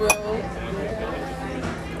good, bro.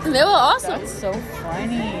 And they were awesome. That's so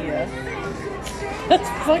funny. That's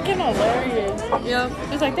fucking hilarious. Yeah.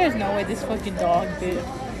 It's like, there's no way this fucking dog bit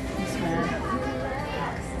this man.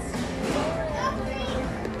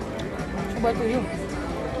 What about you?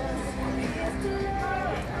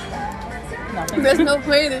 Nothing. There's no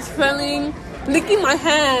way this feeling. Licking my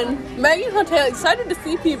hand, Maggie Hotel, excited to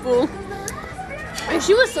see people. And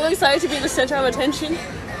she was so excited to be the center of attention.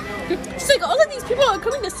 She's like, all of these people are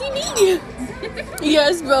coming to see me.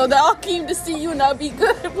 Yes, bro, they all came to see you, now be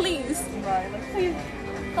good, please. Right, like, please,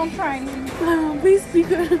 don't try anything. Oh, please be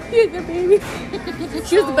good. Be a good baby.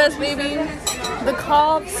 She was the best baby. The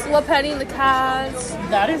cops were petting the cats.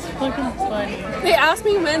 That is fucking funny. They asked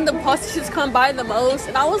me when the prostitutes come by the most,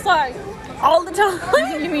 and I was like, all the time.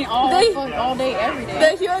 You mean all day, every day?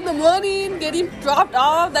 They're here in the morning, getting dropped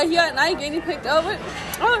off. They're here at night, getting picked up.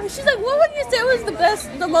 She's like, what would you say was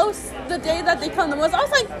the day that they come the most? I was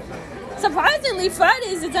like, surprisingly,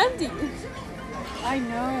 Fridays it's empty. I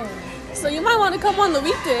know. So you might want to come on the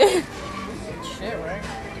weekday. Shit, right?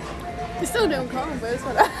 They still don't come, but it's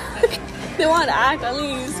whatever. They want to act at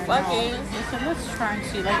least. Fucking. Listen, let's try and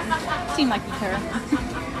see. Like, seem like you care.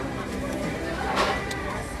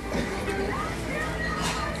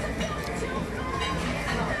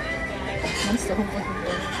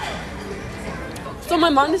 So my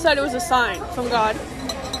mom decided it was a sign from God.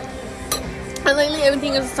 And lately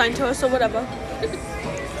everything is a sign to her, so whatever.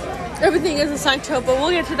 Everything is a sign to her, but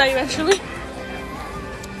we'll get to that eventually.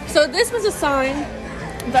 So this was a sign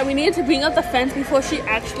that we needed to bring up the fence before she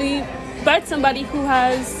actually bet somebody who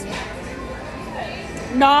has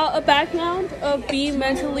not a background of being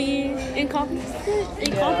mentally incompetent.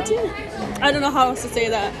 I don't know how else to say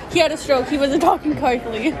that. He had a stroke. He wasn't talking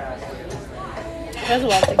correctly. There's a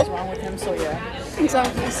lot of things wrong with him, so yeah.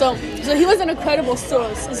 Exactly. So he was an incredible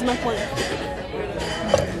source, is my point.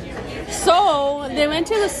 So they went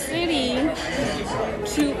to the city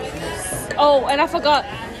to. Oh, and I forgot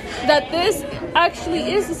that this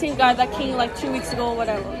actually is the same guy that came like 2 weeks ago or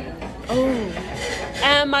whatever. Oh.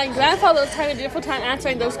 And my grandfather was having a difficult time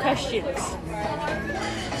answering those questions.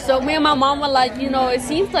 So me and my mom were like, you know, it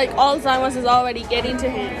seems like Alzheimer's is already getting to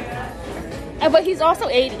him. But he's also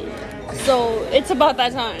 80. So it's about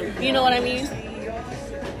that time. You know what I mean?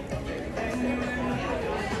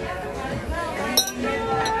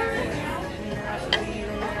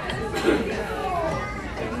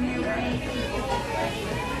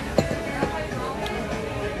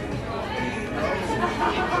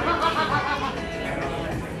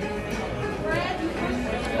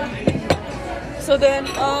 So then,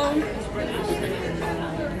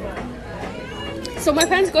 so my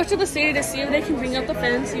parents go to the city to see if they can bring up the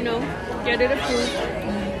fence, you know, get it approved.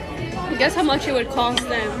 Guess how much it would cost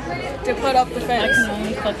them to put up the fence? I can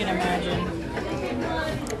only fucking imagine.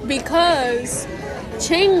 Because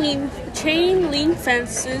chain link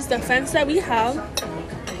fences, the fence that we have,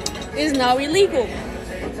 is now illegal.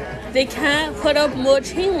 They can't put up more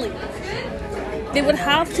chain link. They would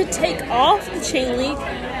have to take off the chain link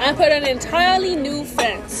and put an entirely new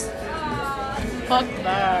fence. Fuck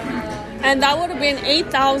that. And that would have been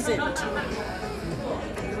 $8,000.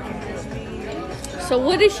 So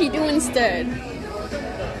what did she do instead?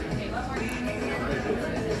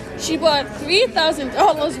 She bought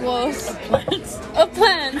 $3,000 worth of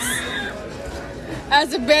plants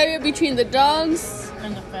as a barrier between the dogs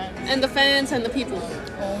and the fence and the people.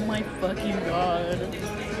 Oh my fucking god.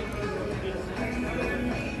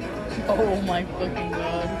 Oh my fucking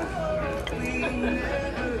god.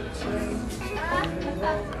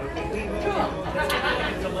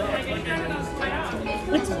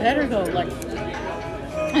 It's better though, like,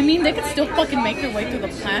 I mean, they could still fucking make their way through the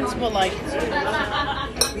plants, but like,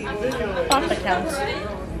 off the counts.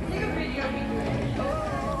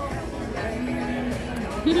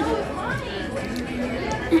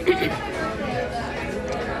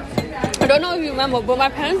 I don't know if you remember, but my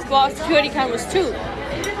parents bought security cameras too.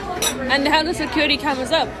 And they had the security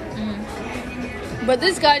cameras up. But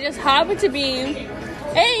this guy just happened to be,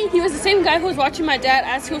 A, he was the same guy who was watching my dad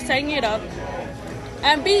as he was setting it up.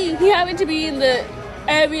 And B, he happened to be in the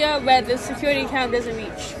area where the security cam doesn't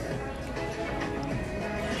reach.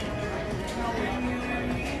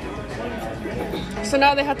 So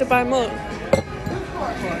now they have to buy more.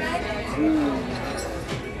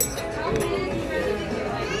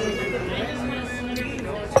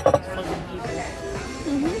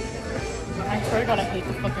 I swear to God, I hate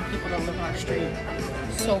the fucking people that live on our street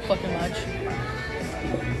so fucking much.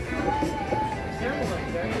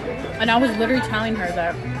 And I was literally telling her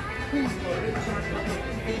that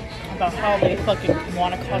about how they fucking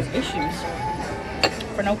want to cause issues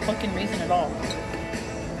for no fucking reason at all.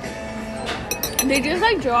 They just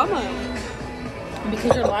like drama.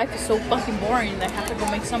 Because their life is so fucking boring, they have to go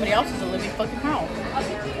make somebody else's a living fucking hell.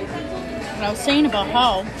 And I was saying about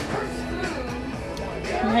how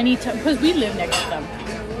many times, because we live next to them,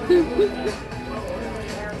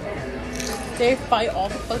 they fight all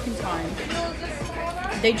the fucking time.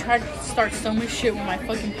 They try to start so much shit with my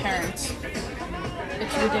fucking parents.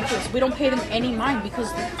 It's ridiculous. We don't pay them any mind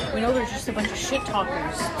because we know they're just a bunch of shit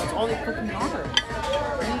talkers. That's all they fucking are.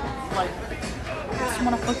 They, like, just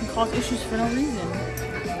want to fucking cause issues for no reason.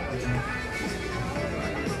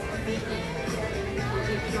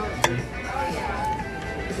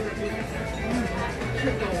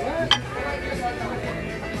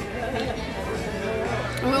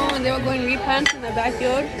 Remember when they were going repent in the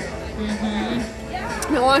backyard?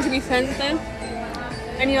 They wanted to be friends with them.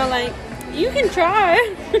 And you're like, you can try.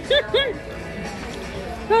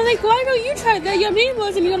 I was like, why don't you try that? Your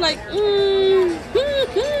neighbors. And you're like,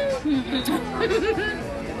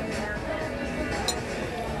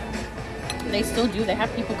 They still do. They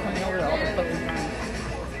have people coming over all the fucking time.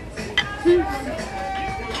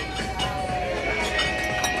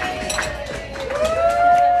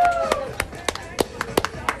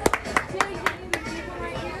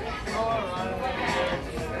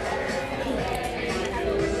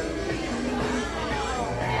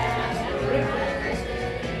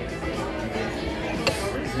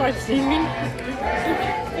 Start singing.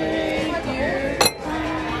 Thank you.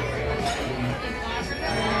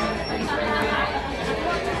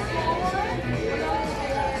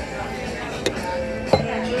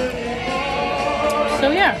 So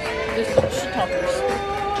yeah, this is shit talkers.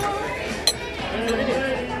 That's what it is.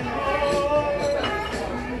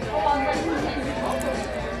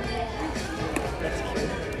 That's cute.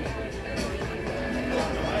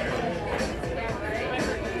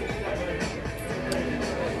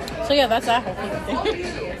 So yeah, that's that whole fucking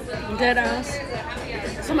thing. dead ass.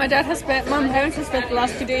 So my parents have spent the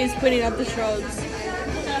last 2 days putting up the shrubs.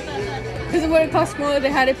 Because it would have cost more if they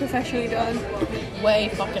had it professionally done. Way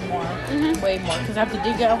fucking more. Way more. Because I have to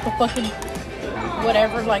dig out the fucking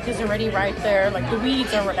whatever, like, is already right there. Like, the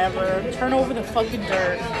weeds or whatever. Turn over the fucking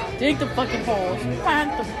dirt. Dig the fucking holes.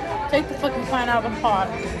 Take the fucking plant out of the pot.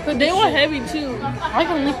 But they were heavy, too. I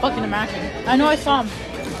can only fucking imagine. I know I saw them.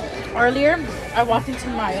 Earlier, I walked into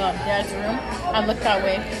my dad's room. I looked that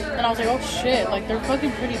way. And I was like, oh shit. Like, they're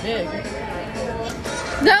fucking pretty big.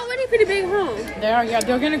 They're already pretty big, huh? They are, yeah.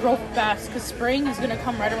 They're gonna grow fast. Because spring is gonna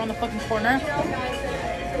come right around the fucking corner.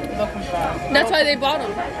 They'll come fast. That's why they bought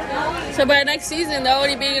them. So by next season, they're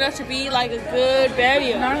already big enough to be like a good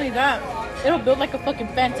barrier. Not only that, it'll build like a fucking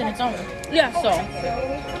fence in its own. Yeah. So.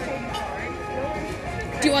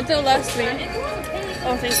 Do you want the last thing?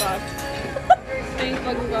 Oh, thank God. Thank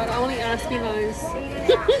fucking God. I only ask you nice.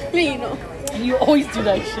 You know. And you always do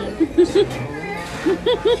that shit.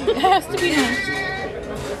 It has to be nice.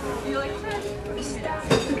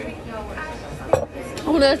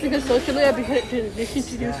 Oh, that's because socially I've been conditioned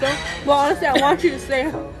to do so. Well, honestly, I want you to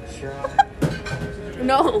say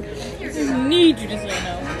no. I just need you to say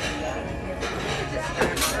no.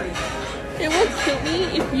 It would kill me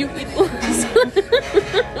if you it was.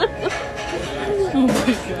 Oh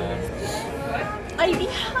my God. I'd be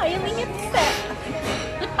highly upset.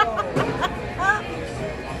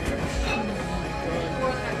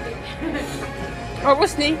 I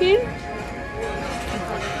was thinking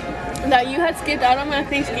that you had skipped out on me on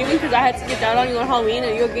Thanksgiving because I had skipped out on you on Halloween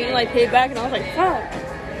and you were getting like payback, and I was like, fuck.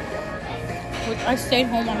 I stayed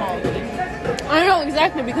home on Halloween. I know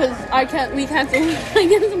exactly because we canceled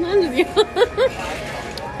plans with you.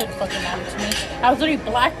 Couldn't fucking matter to me. I was literally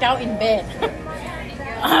blacked out in bed.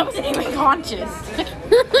 I wasn't even conscious.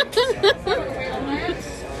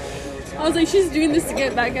 I was like, she's doing this to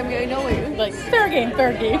get back at me. I know it. Like, fair game.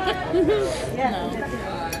 Yeah.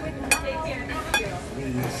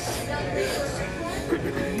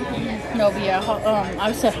 No. No, but yeah,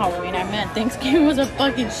 I said Halloween. I meant Thanksgiving was a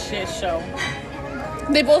fucking shit show.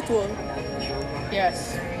 They both were.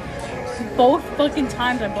 Yes. Both fucking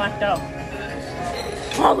times I blacked out.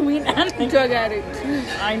 Halloween and Drug addict.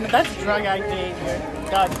 I know, that's drug addict behavior.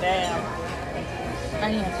 God damn.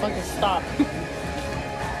 I need to fucking stop.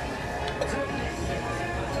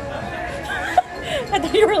 I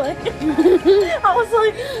thought you were like... I was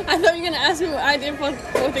like... I thought you were gonna ask me what I did for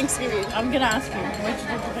Thanksgiving. I'm gonna ask you. What did you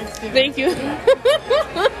do for Thanksgiving? Thank you.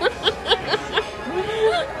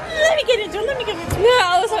 Let me get into it. Let me get into it. Yeah,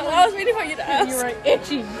 I was waiting for you to ask. You were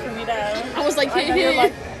itching for me to ask. I was like, I know, you're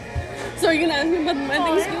like... So are you gonna ask me about my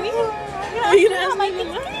Thanksgiving? Yeah, Are you gonna ask me my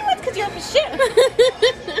about Thanksgiving? That's because you're up to shit.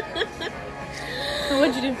 So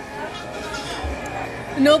what'd you do?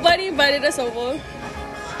 Nobody invited us over.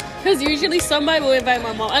 Because usually somebody will invite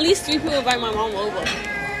my mom. At least 3 people invite my mom over.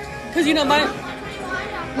 Because, you know,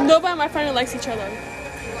 nobody in my family likes each other.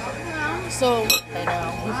 So, I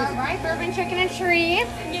know. Alright, bourbon chicken and shrimp.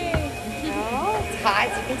 yay. Oh, it's hot,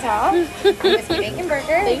 as you can tell. And whiskey bacon burger.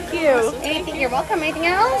 Thank you. Anything, you're welcome. Anything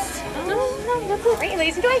else? No, that's it. Great,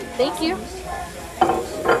 ladies, enjoy. Thank you.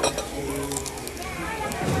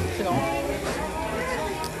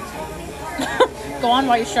 Go on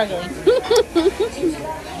while you're struggling.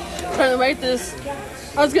 Trying to write this.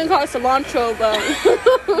 I was gonna call it cilantro, but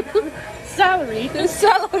Celery. it's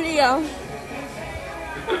celery. Yeah.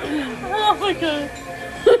 Oh my god.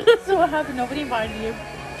 So what happened? Nobody invited you.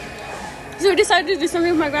 So we decided to do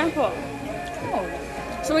something with my grandpa. Oh.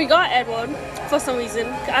 So we got Edward for some reason.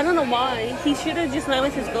 I don't know why. He should have just went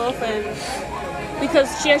with his girlfriend because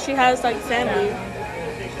she actually has like family.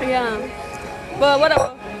 Yeah. But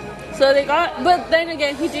whatever. So they got, but then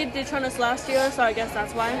again, he did ditch on us last year, so I guess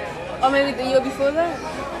that's why. Or maybe the year before that.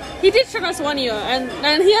 He ditched on us 1 year, and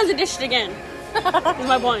he hasn't ditched again. Is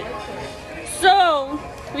my point. So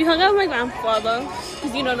we hung out with my grandfather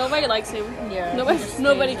because you know nobody likes him. Yeah.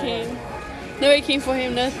 Nobody came. Nobody came for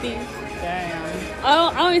him. Nothing. Damn.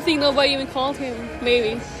 I don't even think nobody even called him.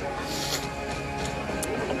 Maybe.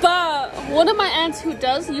 But one of my aunts who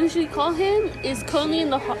does usually call him is currently in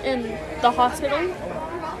the hospital.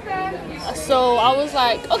 So I was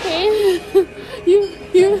like, okay, you.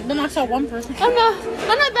 Then I saw one person. I'm not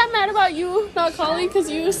that mad about you not calling because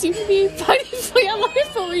you seem to be fighting for your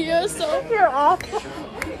life over here. So You're awful.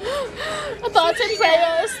 thoughts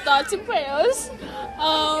and prayers.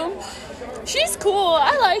 She's cool.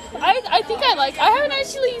 I think I haven't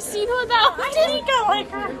actually seen her that often. I think I like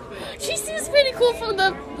her. She seems pretty cool from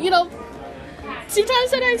the 2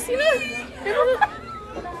 times that I've seen her.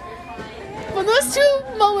 For those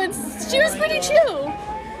 2 moments, she was pretty chill.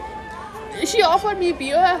 She offered me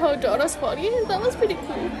beer at her daughter's party. That was pretty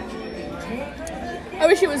cool. I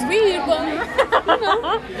wish it was weed, but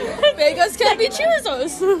beggars can't be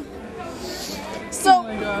choosers. So, Oh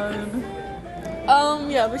my god.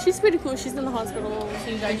 yeah, but she's pretty cool. She's in the hospital. So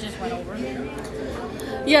you guys just went over?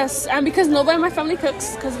 Yes, and because nobody in my family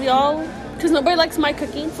cooks, because nobody likes my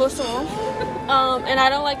cooking, first of all. And I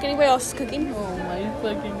don't like anybody else's cooking. Oh my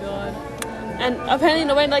fucking god. And apparently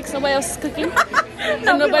nobody likes nobody else's cooking.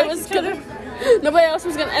 And nobody was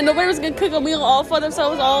gonna cook a meal all for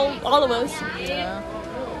themselves, all of us. Yeah.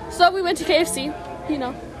 So we went to KFC,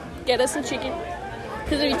 get us some chicken.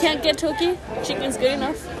 Because if you can't get turkey, chicken's good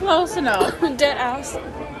enough. Close enough. Dead ass.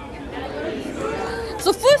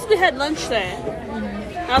 So first we had lunch there.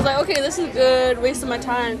 I was like, okay, this is good, wasting my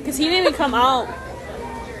time. Because he didn't even come out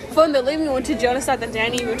from the living room to join us at the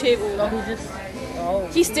dining room table.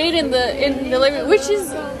 He stayed in the living room, which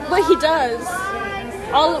is what he does.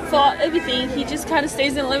 For everything, he just kind of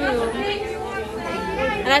stays in the living room.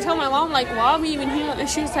 And I told my mom, like, why are we even here? And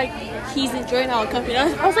she was like, he's enjoying our company.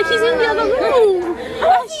 I was like, he's in the other room.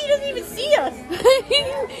 He doesn't even see us.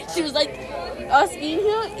 She was like, us being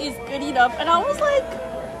here is good enough. And I was like,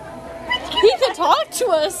 he could talk to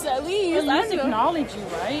us at least. Well, he acknowledge you,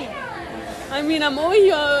 right? I mean, I'm over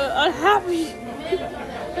here unhappy.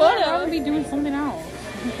 Whatever. I would be doing something else.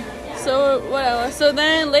 So, whatever. So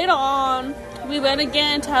then later on, we went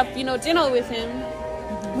again to have, dinner with him.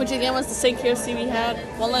 Which again was the same KFC we had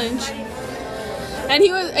for lunch. And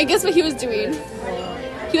I guess what he was doing?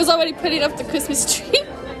 He was already putting up the Christmas tree.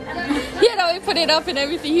 He had already put it up and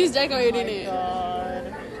everything. He was decorating it.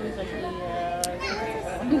 God. He's like, yeah.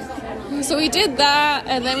 So we did that,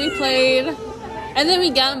 and then we played, and then we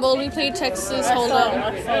gambled. We played Texas Hold'em.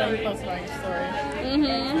 I saw you posted on your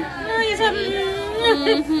story.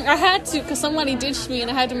 I had to, because somebody ditched me, and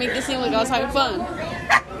I had to make it seem like I was having fun.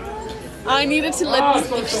 I needed to let these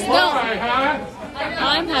bitches know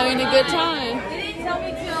I'm having a good time.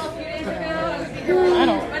 I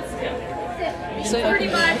don't. So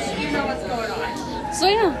Pretty much, you know what's going on.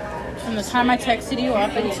 yeah. From the time I texted you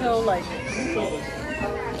up until like, I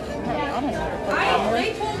don't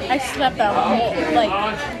know. I slept out more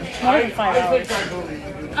than 5 hours.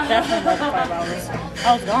 Definitely more than 5 hours. I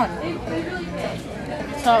was gone.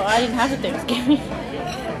 So I didn't have a Thanksgiving.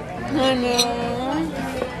 I know.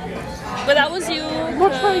 But that was you. We'll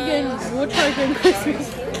try again Christmas.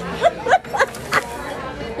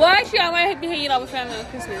 Well, actually, I might be hanging out with family on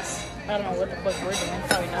Christmas. I don't know what the fuck we're doing.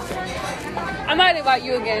 Probably nothing. I might invite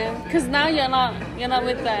you again, cause now you're not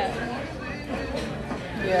with that.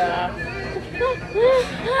 Yeah.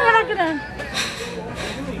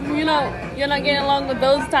 You're not getting along with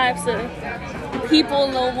those types of people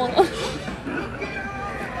no more.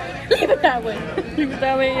 Leave it that way. Leave it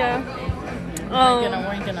that way, yeah.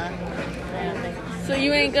 We ain't gonna. So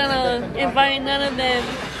you ain't gonna invite none of them.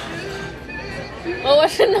 Oh, I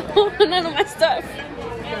should know none of my stuff.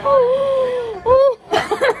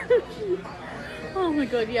 Oh my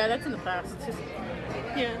god, yeah, that's in the past. It's just,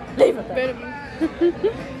 Yeah. leave it Better there.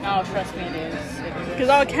 Oh, trust me, it is. Because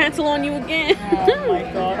I'll cancel on you again. Oh my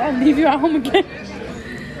god, I'll leave you at home again.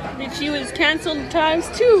 And she was canceled times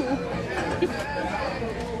 2.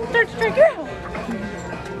 Start to strike out.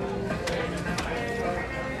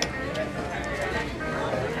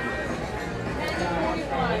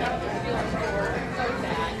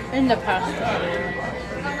 In the past.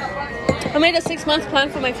 I made a 6-month plan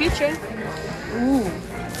for my future. Ooh.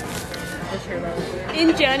 Let's hear about it.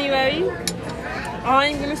 In January,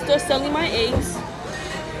 I'm gonna start selling my eggs,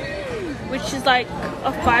 which is like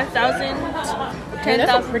a 5,000, Hey,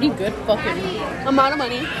 that's a 10,000 pretty good fucking. amount of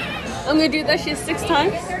money. I'm gonna do that shit 6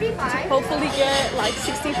 times. Hopefully get like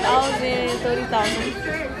 60,000, 30,000.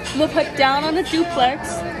 I'm gonna put down on a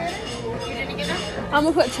duplex. I'm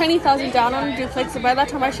gonna put 20,000 down on a duplex, so by that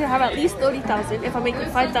time I should have at least 30,000. If I'm making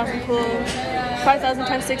 5,000 per 5,000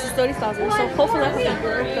 times 6 is 30,000. So hopefully I can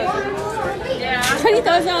work.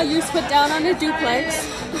 20,000 I'll use to put down on a duplex.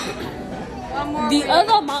 The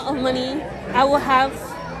other amount of money I will have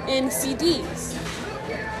in CDs.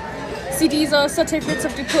 CDs are certificates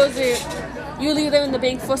of deposit. You leave them in the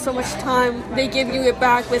bank for so much time, they give you it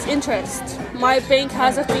back with interest. My bank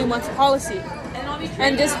has a 3-month policy.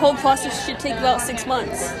 And this whole process should take about 6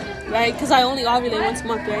 months, right? Because I only ovulate once a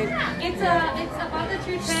month, right?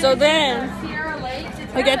 So then,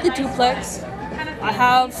 I get the duplex. I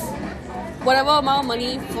have whatever amount of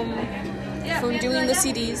money from doing the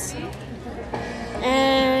CDs.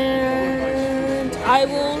 And I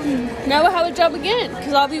will never have a job again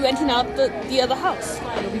because I'll be renting out the other house.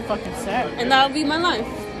 It'll be fucking sad. And that'll be my life.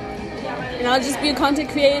 And I'll just be a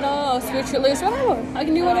content creator or spiritualist, whatever. I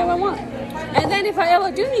can do whatever I want. And then if I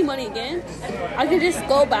ever do need money again, I can just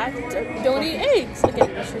go back to donate eggs again.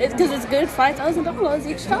 Because it's good $5,000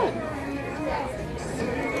 each time.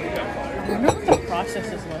 I wonder what the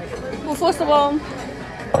process is like. Well, first of all,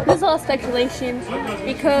 this is all speculation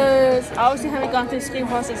because I obviously haven't gone through the screening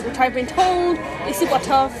process, which I've been told is super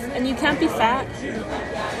tough and you can't be fat.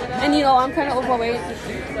 And I'm kind of overweight.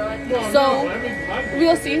 So,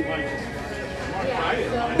 we'll see.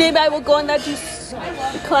 Maybe I will go on that juice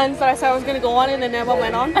cleanse that I said I was going to go on and I never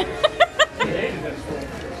went on.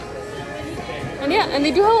 And yeah, and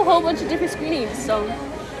they do have a whole bunch of different screenings, so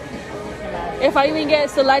if I even get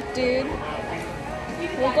selected,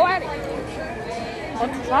 we'll go at it.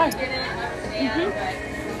 Let's try.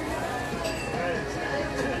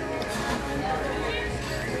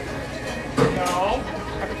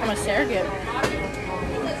 I become a surrogate.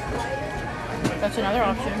 That's another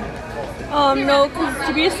option. No, because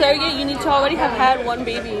to be a surrogate, you need to already have had 1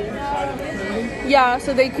 baby. Yeah,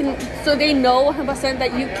 so they know 100%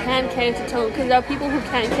 that you can carry to term, because there are people who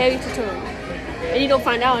can't carry to term, and you don't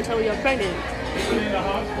find out until you're pregnant.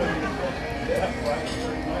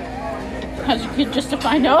 As you kid just to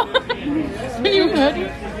find out. Are you ready?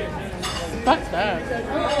 Fuck that.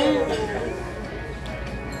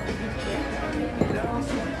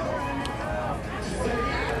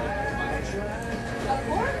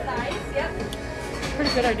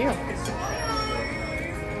 Pretty good idea.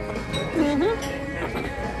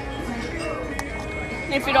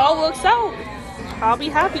 If it all works out, I'll be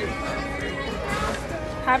happy.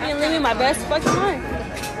 Happy and living my best fucking life.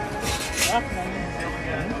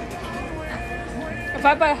 If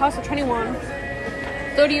I buy a house at 21,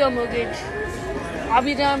 30-year mortgage, I'll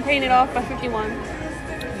be done paying it off by 51.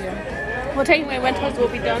 Yeah. Well, taking my rentals will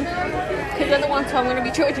be done, because they're the ones who I'm going to be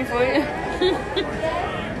charging for it.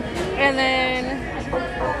 And then,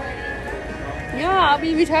 yeah, I'll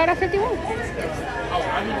be retired at 51.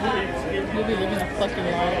 You'll be living a fucking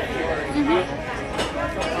life.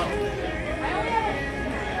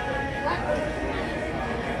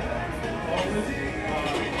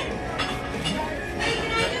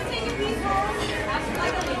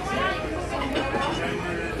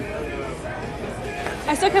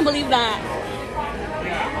 can't believe that.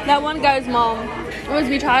 That one guy's mom was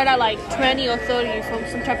retired at like 20 or 30 from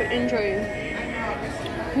some type of injury.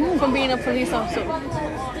 From being a police officer.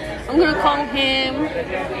 I'm gonna call him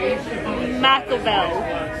Machiavelli.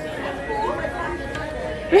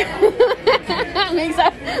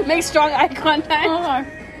 Make strong eye contact.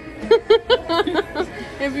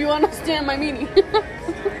 If you understand my meaning.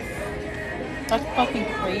 That's fucking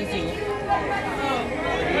crazy.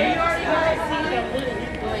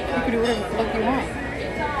 You can do whatever the fuck you want.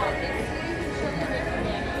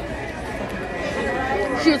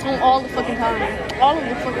 She was home all the fucking time. All of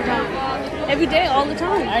the fucking time. Every day, all the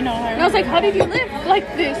time. I know. And I was like, how did you live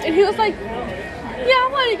like this? And he was like, yeah, I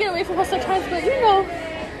wanted to get away from her sometimes, but you know.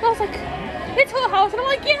 And I was like, it's her house. And I'm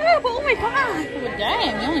like, yeah, but oh my god. Well,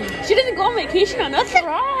 damn, she doesn't go on vacation or nothing.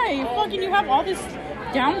 Right. Fucking, you have all this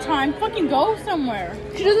downtime. Fucking go somewhere.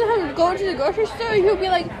 She doesn't have to go to the grocery store. He'll be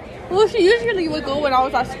like, well, she usually would go when I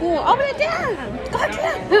was at school. I'll be like, damn. God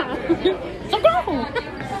damn. So go.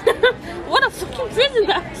 What a fucking prison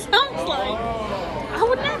that sounds like. I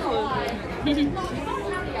would never.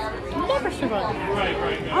 Never survive.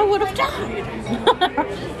 I would have died.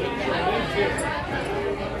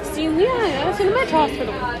 See, we are in a mental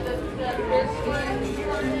hospital.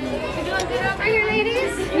 Are you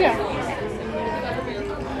ladies? Yeah.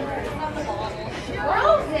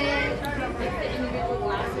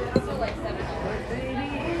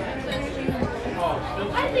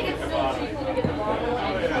 I think it's so cheap to get the bottle.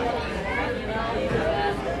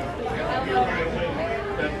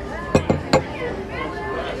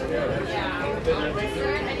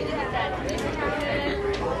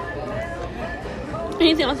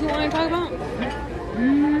 Anything else you want to talk about?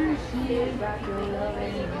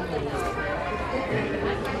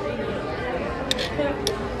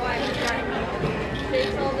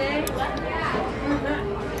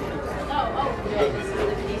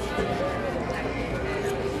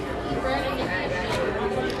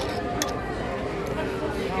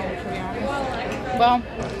 Well,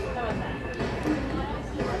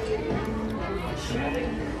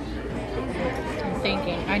 I'm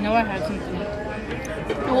thinking. I know I had something.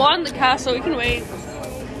 We want the castle. We can wait.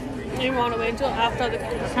 You want to wait until after the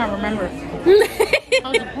castle? I can't remember.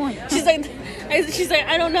 What was the point? She's like,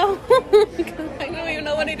 I don't know. I don't even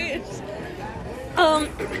know what it is.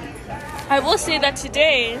 I will say that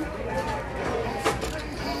today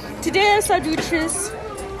I saw Duchess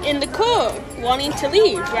in the car wanting to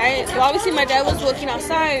leave, right? Well, obviously my dad was working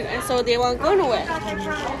outside, and so they weren't going nowhere.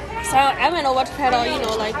 So I went over to her, you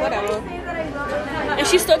know, like whatever. And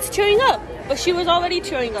she starts cheering up, but she was already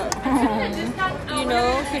cheering up, you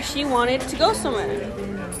know, because she wanted to go somewhere.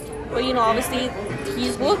 But you know, obviously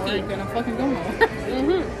he's working. You're gonna fucking go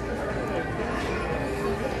nowhere.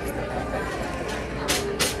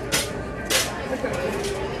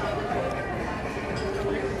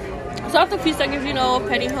 So after a few seconds, you know,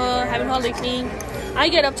 petting her, having her lick me, I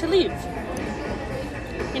get up to leave.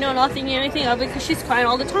 You know, not thinking anything of it because she's crying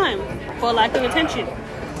all the time for lack of attention.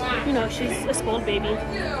 You know, she's a spoiled baby.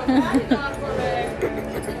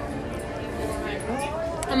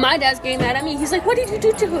 And my dad's getting mad at me. He's like, what did you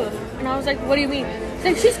do to her? And I was like, what do you mean? He's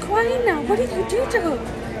like, she's crying now. What did you do to her?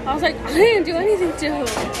 I was like, I didn't do anything to her.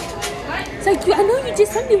 It's like, I know you did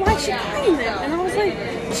something. Why is she crying then? And I was like,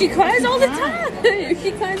 she cries all the time.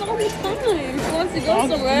 She cries all the time. She wants to go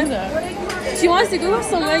somewhere. She wants to go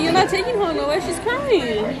somewhere. You're not taking her nowhere. She's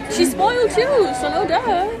crying. She's spoiled too, so no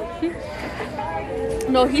duh.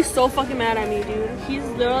 No, he's so fucking mad at me, dude. He's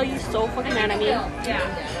literally so fucking mad at me.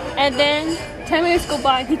 And then 10 minutes go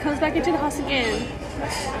by and he comes back into the house again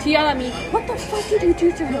to yell at me, what the fuck did you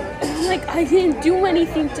do to her? And I'm like, I didn't do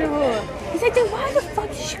anything to her. He's like, then why the fuck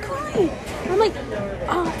is she crying? I'm like,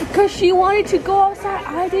 because she wanted to go outside.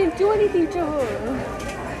 I didn't do anything to her.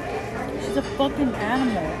 She's a fucking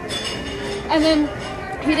animal. And then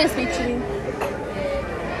he didn't speak to me.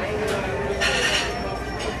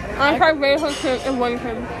 I tried very hard to avoid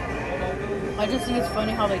him. I just think it's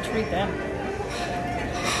funny how they treat them.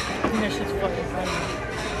 I think that shit's fucking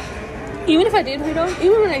funny. Even if I did hit her,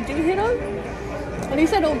 even when I did hit her, at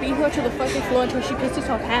least I don't beat her to the fucking floor until she pisses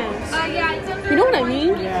her pants. Yeah, it's under You know what I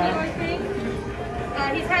mean? Yeah.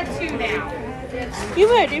 he's had 2 now. Even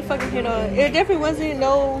when I did fucking hit her, it definitely wasn't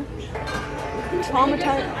no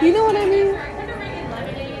traumatized. You know what I mean?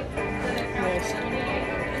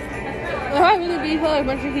 If I really beat her as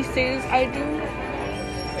much as he says I do,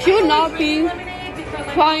 she would not be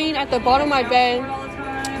crying at the bottom of my bed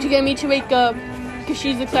to get me to wake up because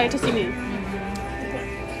she's excited to see me.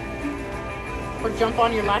 Or jump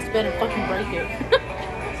on your last bed and fucking break it.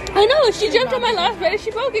 I know, she jumped on my last bed and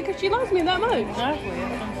she broke it because she loves me that much. Exactly,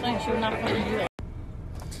 that's what I'm saying. She would not fucking do that.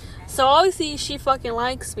 So obviously she fucking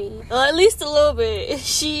likes me. Well, at least a little bit.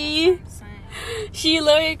 She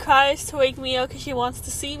literally cries to wake me up because she wants to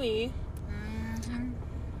see me. Mm-hmm.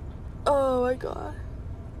 Oh my god.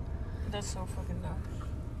 That's so fucking dumb.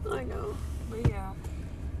 I know. But yeah.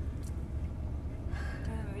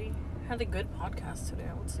 Damn, we had a good podcast today,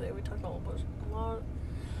 I would say. We talked about a lot.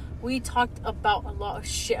 We talked about a lot of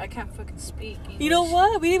shit. I can't fucking speak English. You know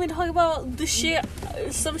what? We didn't even talk about the shit.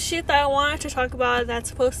 Some shit that I wanted to talk about that's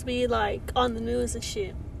supposed to be like on the news and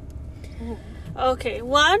shit. Ooh. Okay,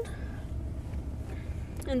 one.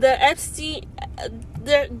 The Epstein,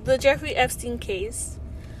 the Jeffrey Epstein case.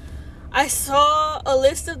 I saw a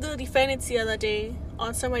list of the defendants the other day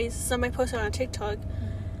on somebody posted on TikTok.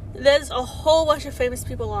 There's a whole bunch of famous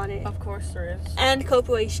people on it. Of course there is. And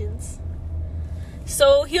corporations.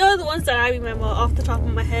 So here are the ones that I remember off the top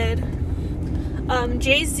of my head.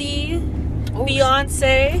 Jay-Z,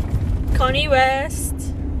 Beyonce, Kanye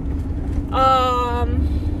West,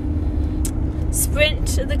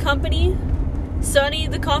 Sprint the company, Sony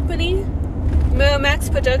the company,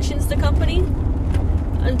 Miramax Productions the company,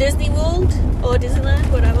 and Disney World or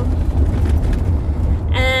Disneyland, whatever.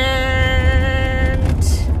 And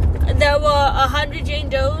there were 100 Jane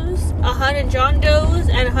Does, 100 John Does,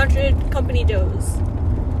 and 100 Company Does.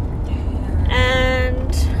 Damn.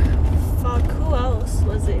 And fuck, who else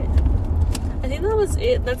was it? I think that was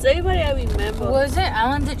it. That's everybody I remember. Was it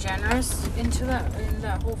Ellen DeGeneres in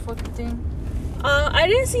that whole fucking thing? I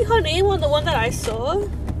didn't see her name on the one that I saw.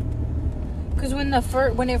 Because when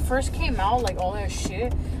it first came out, like all that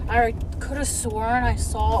shit, I could have sworn I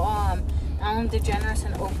saw Ellen DeGeneres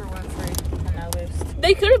and Oprah Winfrey on that list.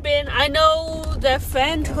 They could have been. I know their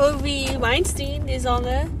friend Harvey Weinstein is on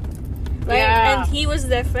there, right? Yeah. And he was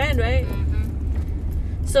their friend, right?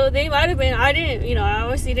 Mm-hmm. So they might have been. I didn't, I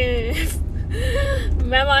obviously didn't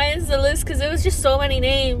memorize the list because there was just so many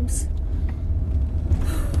names.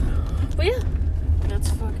 But yeah. That's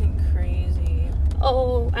fucking crazy.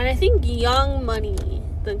 Oh, and I think Young Money,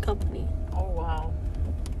 the company. Oh, wow.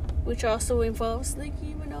 Which also involves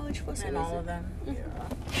Nicki Minaj for some And all reason. of them.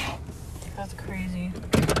 Yeah. That's crazy.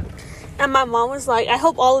 And my mom was like, I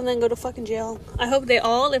hope all of them go to fucking jail. I hope if they're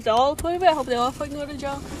all part of it, I hope they all fucking go to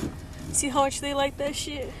jail. See how much they like that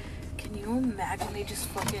shit. Can you imagine they just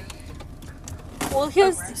fucking Well,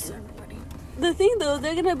 here's arrest everybody? the thing though,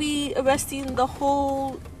 they're gonna be arresting the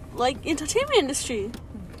whole, like, entertainment industry.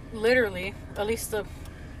 Literally. At least the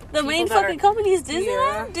main that fucking are- companies, Disneyland,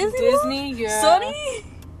 Yeah. Disney World, Disney, yeah. Sony,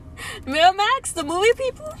 Miramax, the movie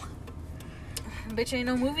people, Bitch, ain't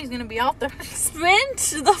no movie's gonna be out there. Sprint,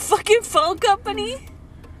 the fucking phone company.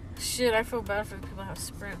 Shit, I feel bad for the people that have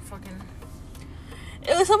Sprint fucking...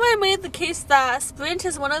 Somebody made the case that Sprint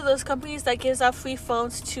is one of those companies that gives out free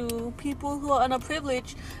phones to people who are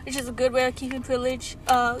underprivileged, which is a good way of keeping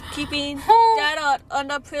keeping data on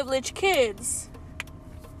underprivileged kids.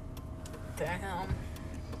 Damn.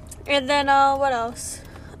 And then what else?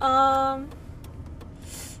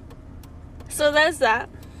 So there's that.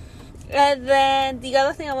 And then the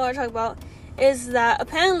other thing I want to talk about is that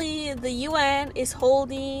apparently the UN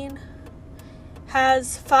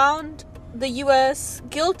has found the US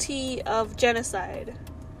guilty of genocide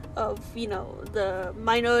of, the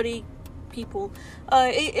minority people.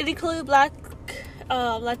 It included Black,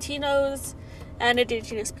 Latinos, and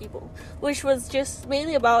Indigenous people, which was just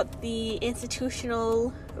mainly about the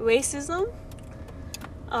institutional racism.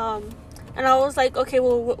 And I was like, okay,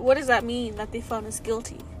 well, what does that mean that they found us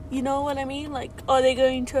guilty? You know what I mean? Like, are they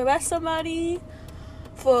going to arrest somebody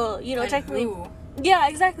for, And technically... who? Yeah,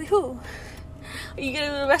 exactly, who? Are you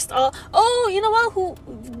gonna arrest all... Oh, you know what? Who?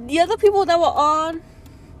 The other people that were on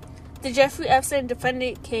the Jeffrey Epstein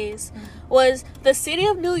defendant case was the city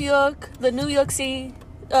of New York, the New York City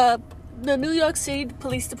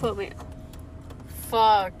Police Department.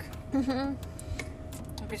 Fuck. Mm-hmm.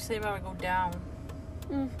 I bitch, they about to go down.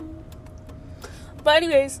 Mm-hmm. But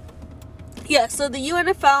anyways, yeah, so the UN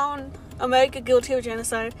have found America guilty of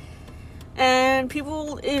genocide. And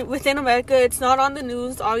people within America, it's not on the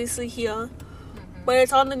news, obviously, here. But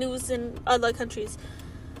it's on the news in other countries.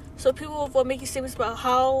 So people were making statements about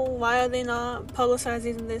why are they not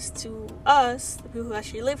publicizing this to us, the people who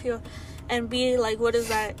actually live here, and be like, what does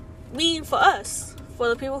that mean for us, for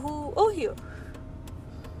the people who are here?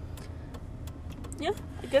 Yeah,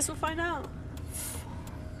 I guess we'll find out.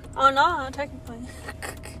 Oh, no, technically.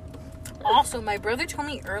 Also, my brother told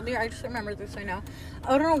me earlier, I just remember this right now.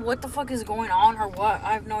 I don't know what the fuck is going on or what.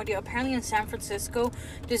 I have no idea. Apparently in San Francisco,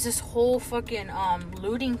 there's this whole fucking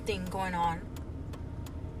looting thing going on.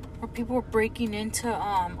 Where people were breaking into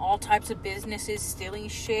all types of businesses, stealing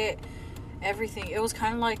shit, everything. It was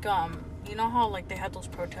kind of like you know how like they had those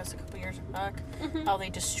protests a couple years back, how they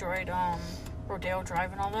destroyed Rodeo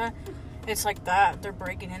Drive and all that. It's like that. They're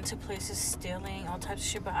breaking into places, stealing all types of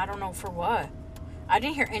shit, but I don't know for what. I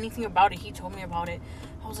didn't hear anything about it. He told me about it.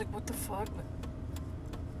 I was like, what the fuck?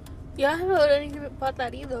 Yeah, I haven't heard anything about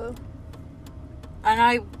that either. And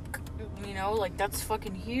I, you know, like, that's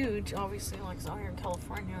fucking huge, obviously, like, it's out here in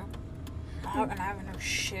California. And I haven't heard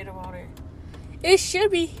shit about it. It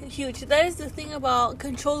should be huge. That is the thing about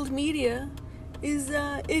controlled media, is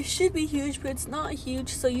that it should be huge, but it's not huge,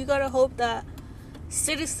 so you gotta hope that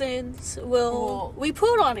citizens will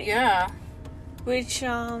report on it. Yeah. Which, It's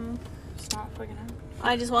not fucking happening.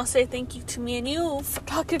 I just want to say thank you to me and you for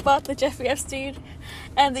talking about the Jeffrey Epstein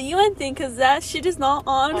and the UN thing, because that shit is not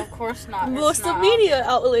on Of course not. most of media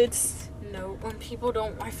outlets. No, when people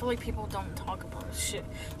don't, I feel like people don't talk about this shit.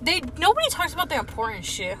 Nobody talks about the important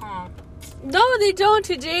shit, huh? No, they don't.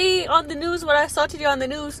 Today on the news, what I saw today on the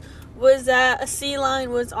news was that a sea lion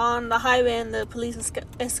was on the highway and the police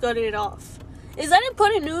escorted it off. Is that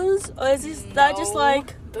important news, or is that just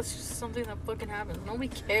like... That's just something that fucking happens. Nobody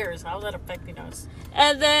cares. How's that affecting us?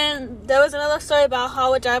 And then there was another story about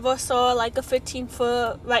how a driver saw like a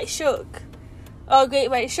 15-foot white shark. Oh, great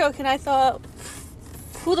white shark. And I thought,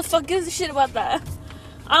 who the fuck gives a shit about that?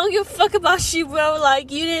 I don't give a fuck about you, bro. Like,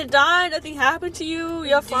 you didn't die. Nothing happened to you.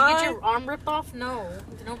 You're fine. Did you get your arm ripped off? No.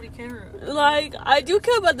 Nobody cares. Like, I do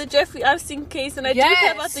care about the Jeffrey Epstein case, and I do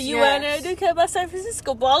care about the UN, and I do care about San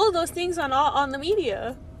Francisco. But all of those things are not on the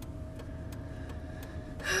media.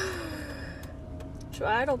 Sure,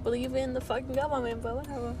 I don't believe in the fucking government, but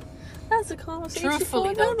whatever. That's a conversation.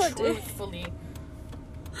 Truthfully, they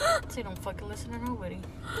don't fucking listen to nobody.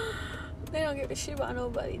 They don't give a shit about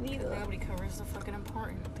nobody, neither. Nobody covers the fucking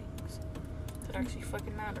important things that actually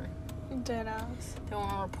fucking matter. Dead ass. They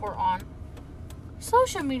want to report on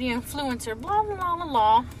social media influencer, blah, blah, blah,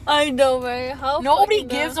 blah. I know, right? Nobody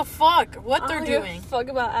gives a fuck what they're doing. Fuck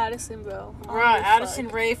about Addison, bro. Right, Addison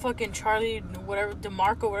Rae, fucking Charlie, whatever,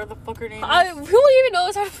 DeMarco, whatever the fuck her name is. Who even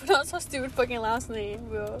knows how to pronounce her stupid fucking last name,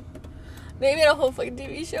 bro? Maybe a whole fucking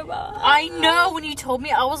TV show about her. I know, when you told me,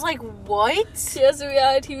 I was like, what? She has a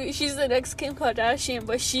reality TV. She's the next Kim Kardashian,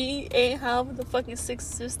 but she ain't have the fucking 6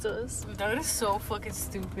 sisters. That is so fucking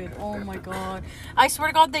stupid. Oh my god. I swear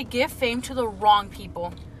to god, they give fame to the wrong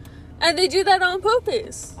people. And they do that on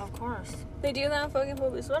purpose. Of course. They do that on fucking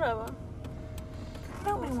purpose, whatever.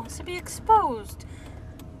 Nobody wants to be exposed.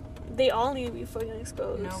 They all need to be fucking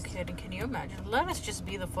exposed. No kidding. Can you imagine? Let us just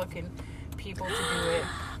be the fucking people to do it.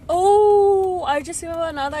 Oh, I just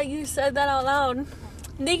remember now that you said that out loud.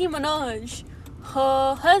 Nicki Minaj,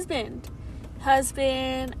 her husband, has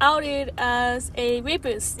been outed as a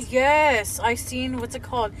rapist. Yes, I seen, what's it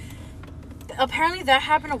called? Apparently that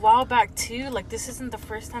happened a while back too. Like, this isn't the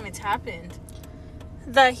first time it's happened.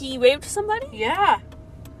 That he raped somebody? Yeah.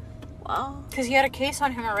 Wow. Because he had a case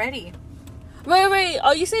on him already. Wait.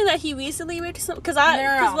 Are you saying that he recently raped somebody? Because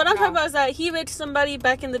what I'm talking about is that he raped somebody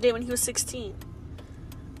back in the day when he was 16.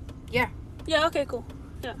 Yeah. Yeah, okay, cool.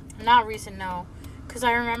 Yeah. Not recent, no. Because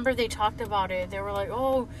I remember they talked about it. They were like,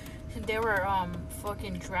 oh, they were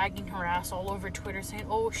fucking dragging her ass all over Twitter saying,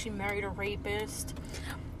 oh, she married a rapist.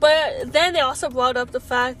 But then they also brought up the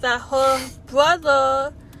fact that her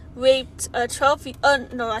brother raped a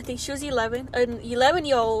I think she was 11, an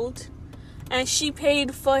 11-year-old, and she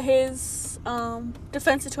paid for his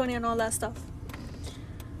defense attorney and all that stuff.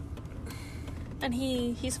 And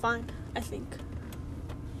he's fine, I think.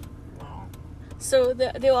 So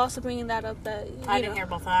they were also bringing that up that I didn't hear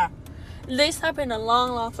about that. This happened a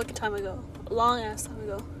long fucking time ago. A long ass time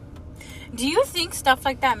ago. Do you think stuff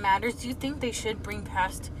like that matters? Do you think they should bring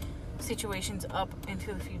past situations up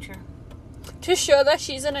into the future? To show that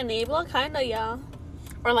she's an enabler? Kinda, yeah.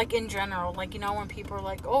 Or like in general, like, you know, when people are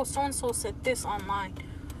like, oh, so-and-so said this online.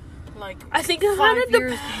 Like, I think it kind of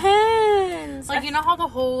depends. Like, you know how the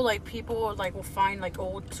whole, like, people, like, will find, like,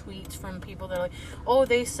 old tweets from people that are like, oh,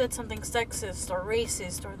 they said something sexist or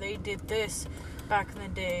racist or they did this back in the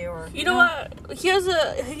day, or... You know what? Here's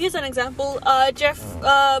an example.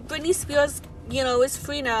 Britney Spears, you know, is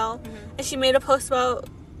free now. Mm-hmm. And she made a post about...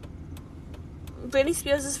 Britney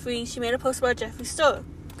Spears is free. She made a post about Jeffree Star.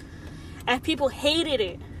 And people hated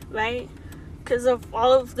it, right? Because of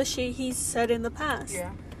all of the shit he's said in the past.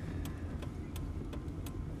 Yeah.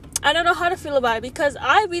 I don't know how to feel about it because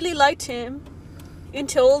I really liked him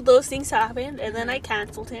until those things happened, and then I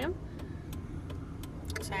canceled him.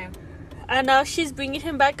 Same. And now she's bringing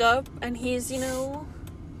him back up, and he's, you know,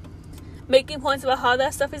 making points about how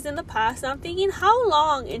that stuff is in the past. And I'm thinking, how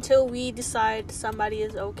long until we decide somebody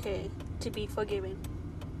is okay to be forgiven?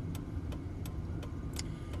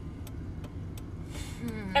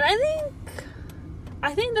 And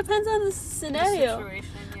I think it depends on the scenario. The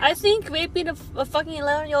situation, yeah. I think raping a fucking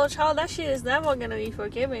 11-year-old child, that shit is never gonna be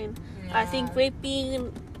forgiven. I think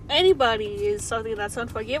raping anybody is something that's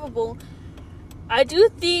unforgivable. I do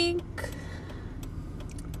think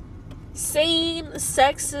saying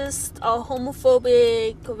sexist or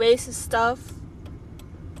homophobic, racist stuff,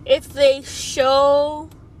 if they show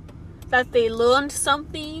that they learned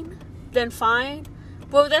something, then fine.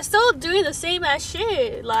 But they're still doing the same ass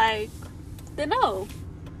shit. Like, they know.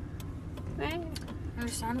 Right?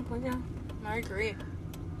 Understandable, yeah. I agree.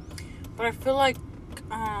 But I feel like,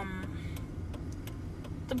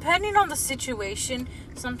 depending on the situation,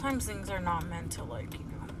 sometimes things are not meant to, like,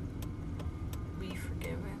 be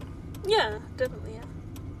forgiven. Yeah, definitely, yeah.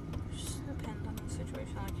 Just depends on the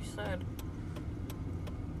situation, like you said.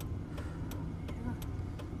 Yeah.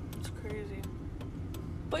 It's crazy.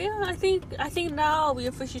 But yeah, I think now we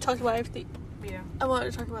officially talked about everything. Yeah. I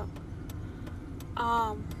wanted to talk about.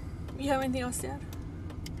 You have anything else to add?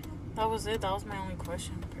 That was it. That was my only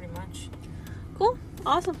question, pretty much. Cool.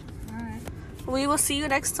 Awesome. Alright. We will see you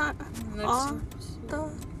next time on the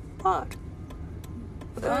pod.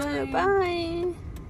 Bye. Bye.